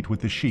too late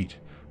with the sheet.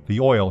 The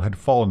oil had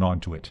fallen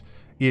onto it.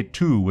 It,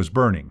 too, was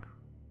burning.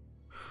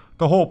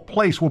 "The whole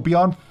place will be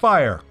on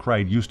fire,"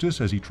 cried Eustace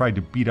as he tried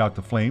to beat out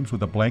the flames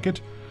with a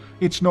blanket.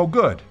 "It's no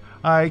good.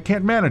 I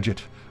can't manage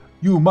it.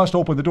 You must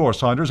open the door,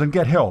 Saunders, and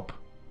get help."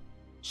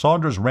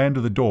 Saunders ran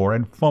to the door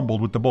and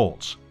fumbled with the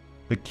bolts.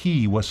 The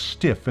key was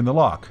stiff in the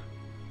lock.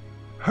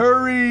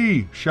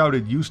 "Hurry!"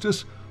 shouted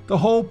Eustace. "The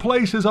whole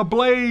place is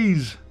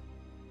ablaze!"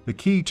 The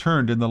key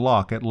turned in the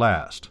lock at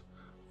last.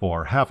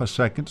 For half a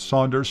second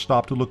Saunders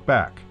stopped to look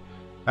back.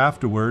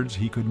 Afterwards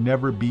he could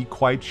never be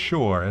quite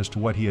sure as to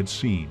what he had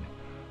seen,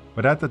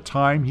 but at the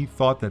time he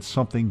thought that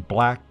something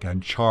black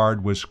and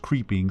charred was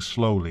creeping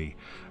slowly,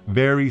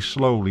 very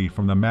slowly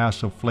from the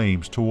mass of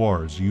flames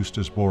towards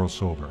Eustace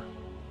Borlsover.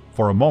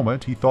 For a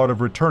moment he thought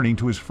of returning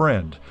to his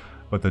friend,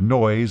 but the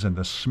noise and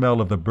the smell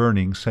of the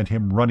burning sent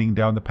him running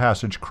down the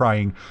passage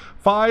crying,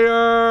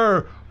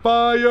 "Fire!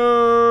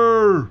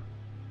 Fire!"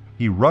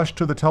 He rushed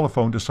to the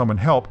telephone to summon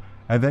help,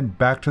 and then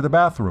back to the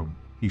bathroom.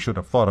 He should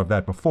have thought of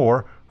that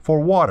before, for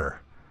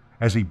water.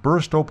 As he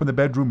burst open the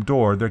bedroom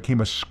door, there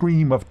came a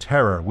scream of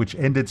terror which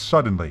ended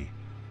suddenly,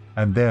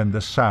 and then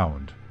the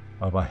sound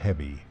of a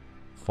heavy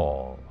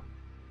fall.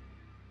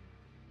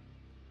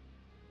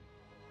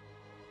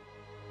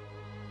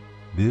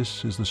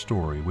 This is the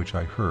story which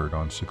I heard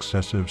on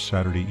successive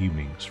Saturday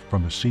evenings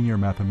from the senior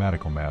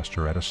mathematical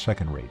master at a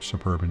second-rate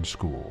suburban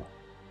school.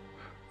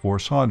 For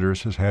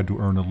Saunders has had to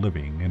earn a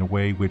living in a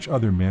way which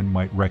other men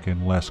might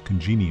reckon less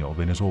congenial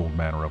than his old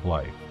manner of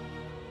life.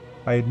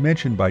 I had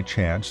mentioned by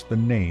chance the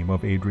name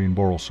of Adrian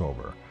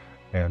Borlsover,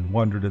 and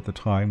wondered at the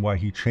time why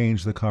he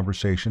changed the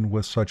conversation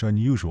with such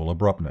unusual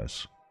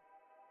abruptness.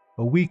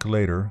 A week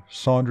later,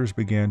 Saunders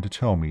began to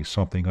tell me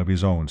something of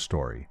his own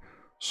story,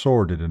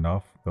 sordid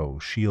enough, though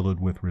shielded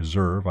with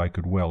reserve I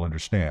could well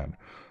understand,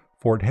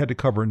 for it had to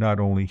cover not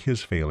only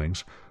his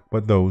failings,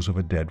 but those of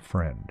a dead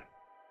friend.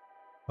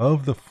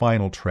 Of the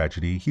final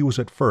tragedy he was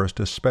at first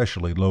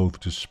especially loath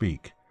to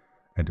speak,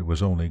 and it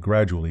was only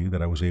gradually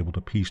that I was able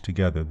to piece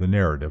together the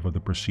narrative of the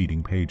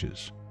preceding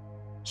pages.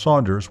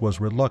 Saunders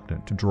was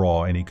reluctant to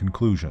draw any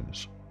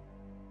conclusions.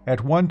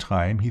 At one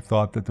time he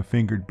thought that the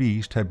fingered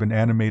beast had been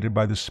animated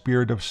by the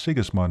spirit of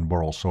Sigismund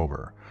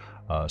Borlsover,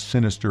 a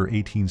sinister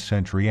 18th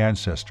century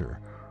ancestor,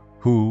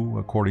 who,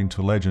 according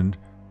to legend,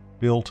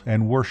 built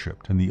and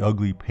worshipped in the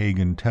ugly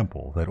pagan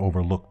temple that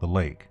overlooked the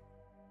lake.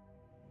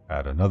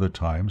 At another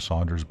time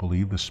Saunders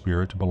believed the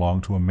spirit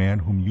belonged to a man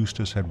whom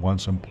Eustace had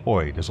once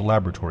employed as a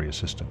laboratory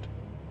assistant.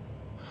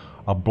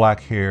 A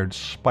black-haired,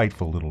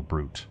 spiteful little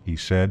brute, he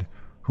said,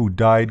 who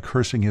died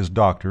cursing his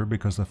doctor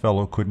because the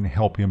fellow couldn't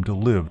help him to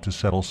live to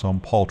settle some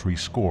paltry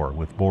score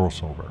with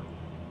Borlsover.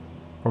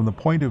 From the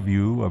point of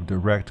view of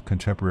direct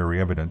contemporary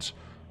evidence,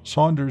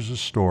 Saunders'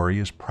 story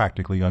is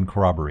practically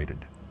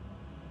uncorroborated.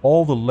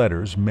 All the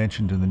letters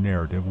mentioned in the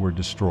narrative were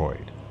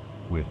destroyed,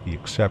 with the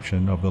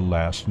exception of the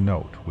last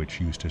note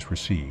which Eustace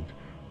received,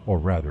 or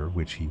rather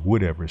which he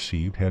would have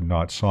received had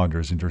not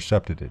Saunders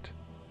intercepted it.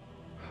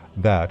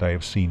 That I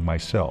have seen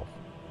myself.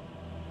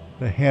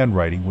 The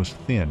handwriting was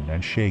thin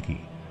and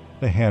shaky,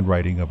 the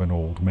handwriting of an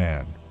old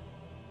man.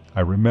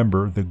 I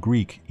remember the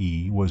Greek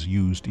E was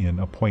used in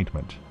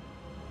appointment.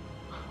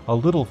 A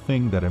little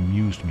thing that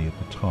amused me at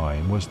the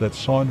time was that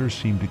Saunders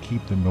seemed to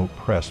keep the note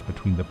pressed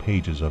between the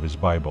pages of his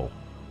Bible.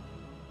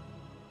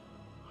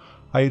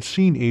 I had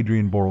seen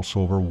Adrian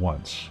Borlsover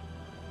once.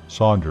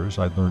 Saunders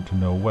I'd learned to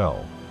know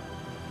well.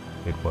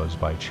 It was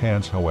by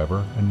chance,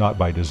 however, and not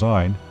by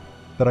design,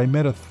 that I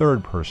met a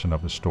third person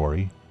of the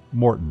story,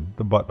 Morton,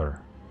 the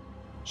butler.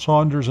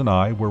 Saunders and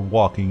I were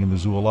walking in the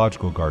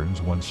zoological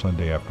gardens one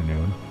Sunday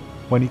afternoon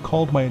when he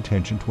called my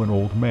attention to an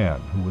old man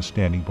who was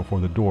standing before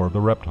the door of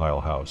the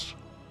reptile house.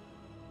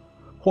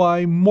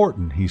 "Why,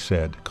 Morton," he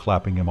said,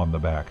 clapping him on the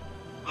back,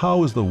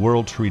 "how is the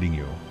world treating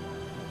you?"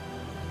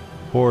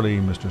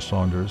 "Poorly, Mr.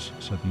 Saunders,"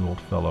 said the old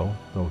fellow,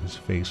 though his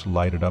face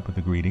lighted up at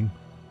the greeting.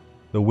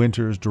 "The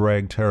winters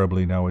drag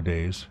terribly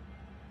nowadays.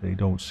 They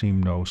don't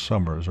seem no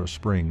summers or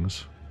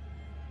springs."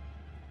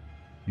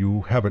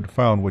 "You haven't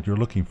found what you're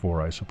looking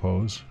for, I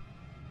suppose?"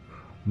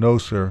 "No,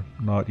 sir,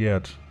 not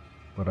yet,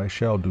 but I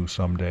shall do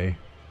some day.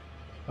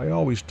 I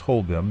always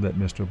told them that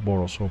Mr.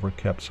 Borlsover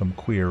kept some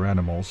queer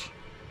animals."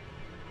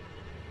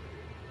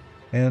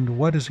 "And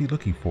what is he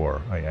looking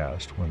for?" I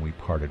asked when we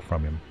parted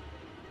from him.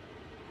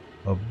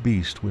 "A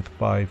beast with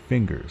 5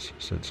 fingers,"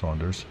 said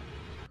Saunders.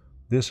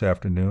 "This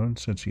afternoon,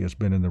 since he has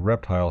been in the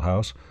reptile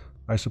house,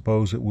 I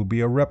suppose it will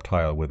be a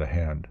reptile with a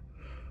hand.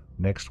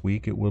 Next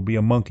week it will be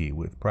a monkey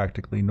with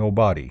practically no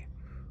body.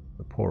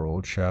 The poor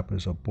old chap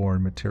is a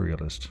born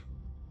materialist."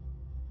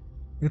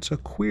 "It's a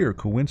queer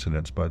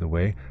coincidence, by the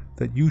way,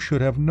 that you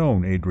should have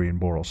known Adrian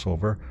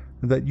Borlsover,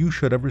 and that you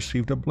should have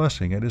received a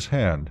blessing at his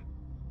hand.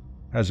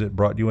 Has it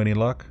brought you any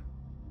luck?"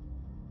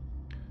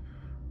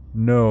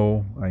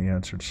 "No," I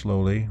answered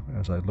slowly,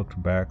 as I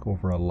looked back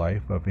over a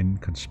life of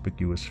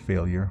inconspicuous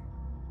failure.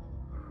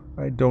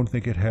 "I don't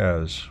think it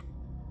has.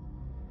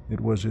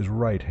 It was his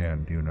right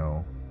hand, you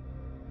know."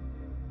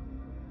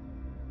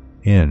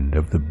 End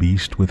of The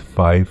Beast with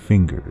 5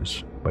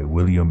 Fingers by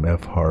William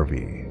F.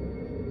 Harvey.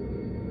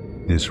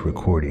 This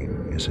recording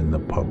is in the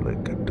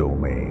public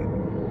domain.